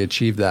actually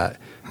achieve that.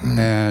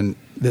 And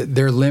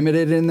they're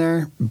limited in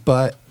there,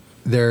 but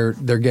they're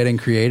getting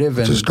creative.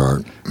 And to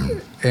start.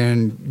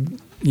 And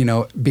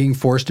being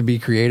forced to be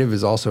creative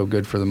is also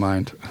good for the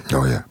mind.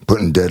 Oh yeah,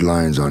 putting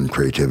deadlines on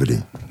creativity.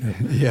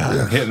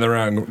 Yeah. Hitting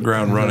the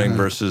ground running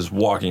versus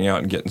walking out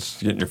and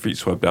getting your feet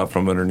swept out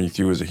from underneath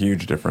you is a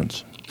huge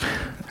difference.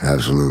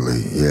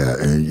 Absolutely, yeah,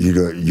 and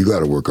you got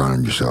to work on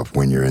it yourself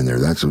when you're in there.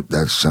 That's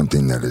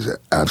something that is an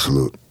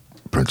absolute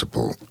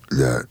principle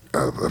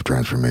of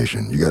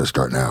transformation. You got to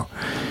start now.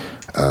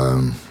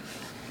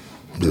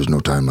 There's no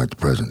time like the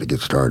present to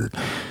get started.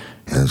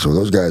 And so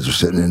those guys are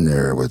sitting in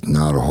there with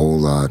not a whole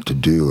lot to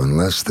do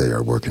unless they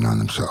are working on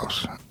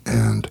themselves.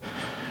 And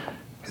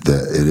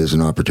it is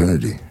an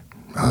opportunity.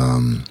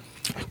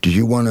 Do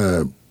you want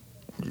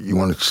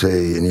to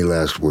say any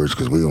last words?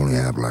 Because we only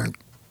have like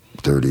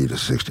 30 to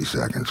 60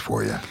 seconds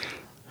for you.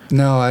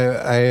 No,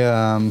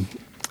 I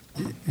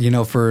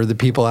for the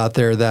people out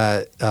there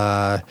that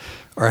are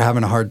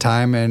having a hard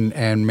time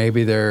and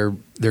maybe they're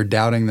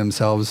doubting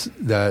themselves,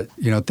 that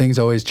things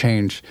always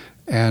change,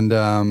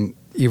 and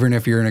even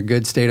if you're in a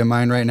good state of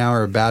mind right now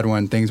or a bad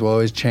one, things will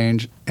always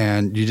change,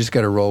 and you just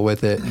got to roll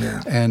with it.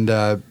 Yeah.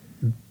 And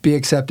be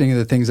accepting of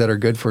the things that are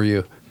good for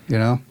you.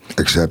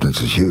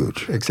 Acceptance is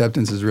huge.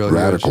 Acceptance is really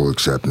radical huge.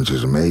 Acceptance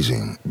is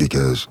amazing,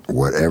 because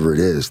whatever it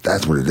is,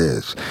 that's what it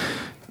is.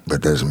 But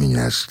it doesn't mean you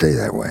have to stay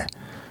that way.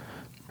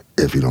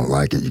 If you don't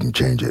like it, you can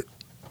change it.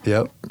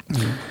 Yep.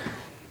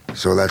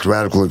 So that's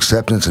radical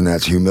acceptance, and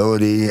that's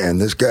humility, and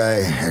this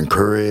guy, and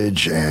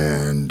courage,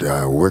 and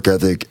work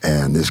ethic,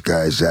 and this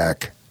guy,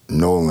 Zack,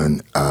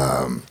 Nolan,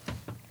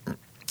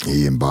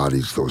 he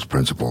embodies those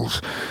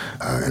principles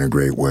in a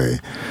great way,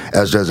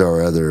 as does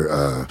our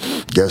other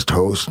guest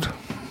host,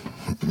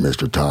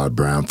 Mr. Todd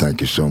Brown.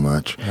 Thank you so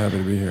much. Happy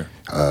to be here.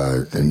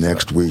 And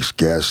next week's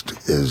guest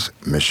is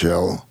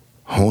Michelle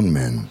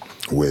Honeman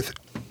with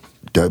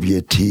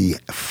WT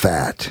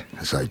Fat.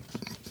 It's like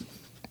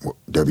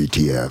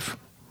WTF,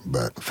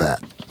 but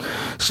fat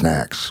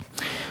snacks.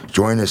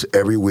 Join us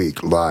every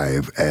week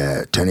live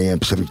at 10 a.m.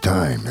 Pacific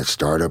Time at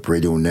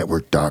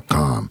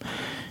startupradionetwork.com.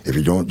 If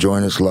you don't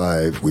join us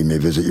live, we may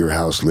visit your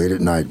house late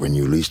at night when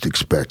you least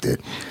expect it.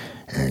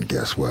 And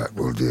guess what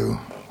we'll do?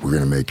 We're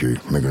gonna make you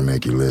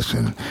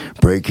listen.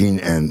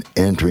 Breaking and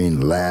entering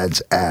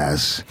Lad's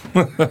ass.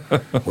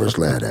 Where's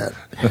Lad at?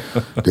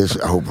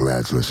 I hope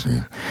Lad's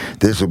listening.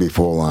 This will be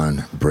full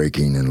on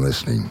breaking and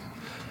listening.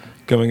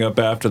 Coming up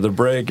after the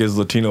break is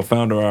Latino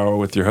Founder Hour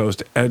with your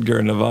host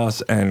Edgar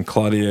Navas and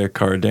Claudia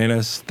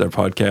Cardenas. Their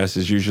podcast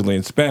is usually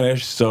in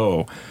Spanish,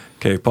 so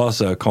que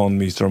pasa con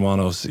mis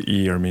hermanos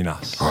y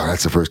hermanas. Oh,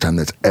 that's the first time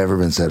that's ever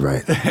been said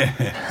right.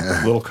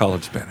 Little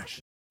college Spanish.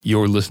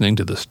 You're listening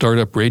to the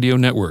Startup Radio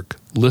Network.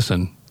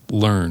 Listen,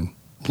 learn,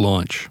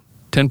 launch.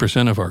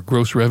 10% of our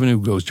gross revenue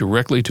goes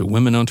directly to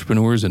women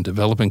entrepreneurs in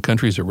developing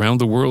countries around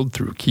the world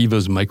through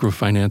Kiva's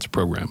microfinance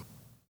program.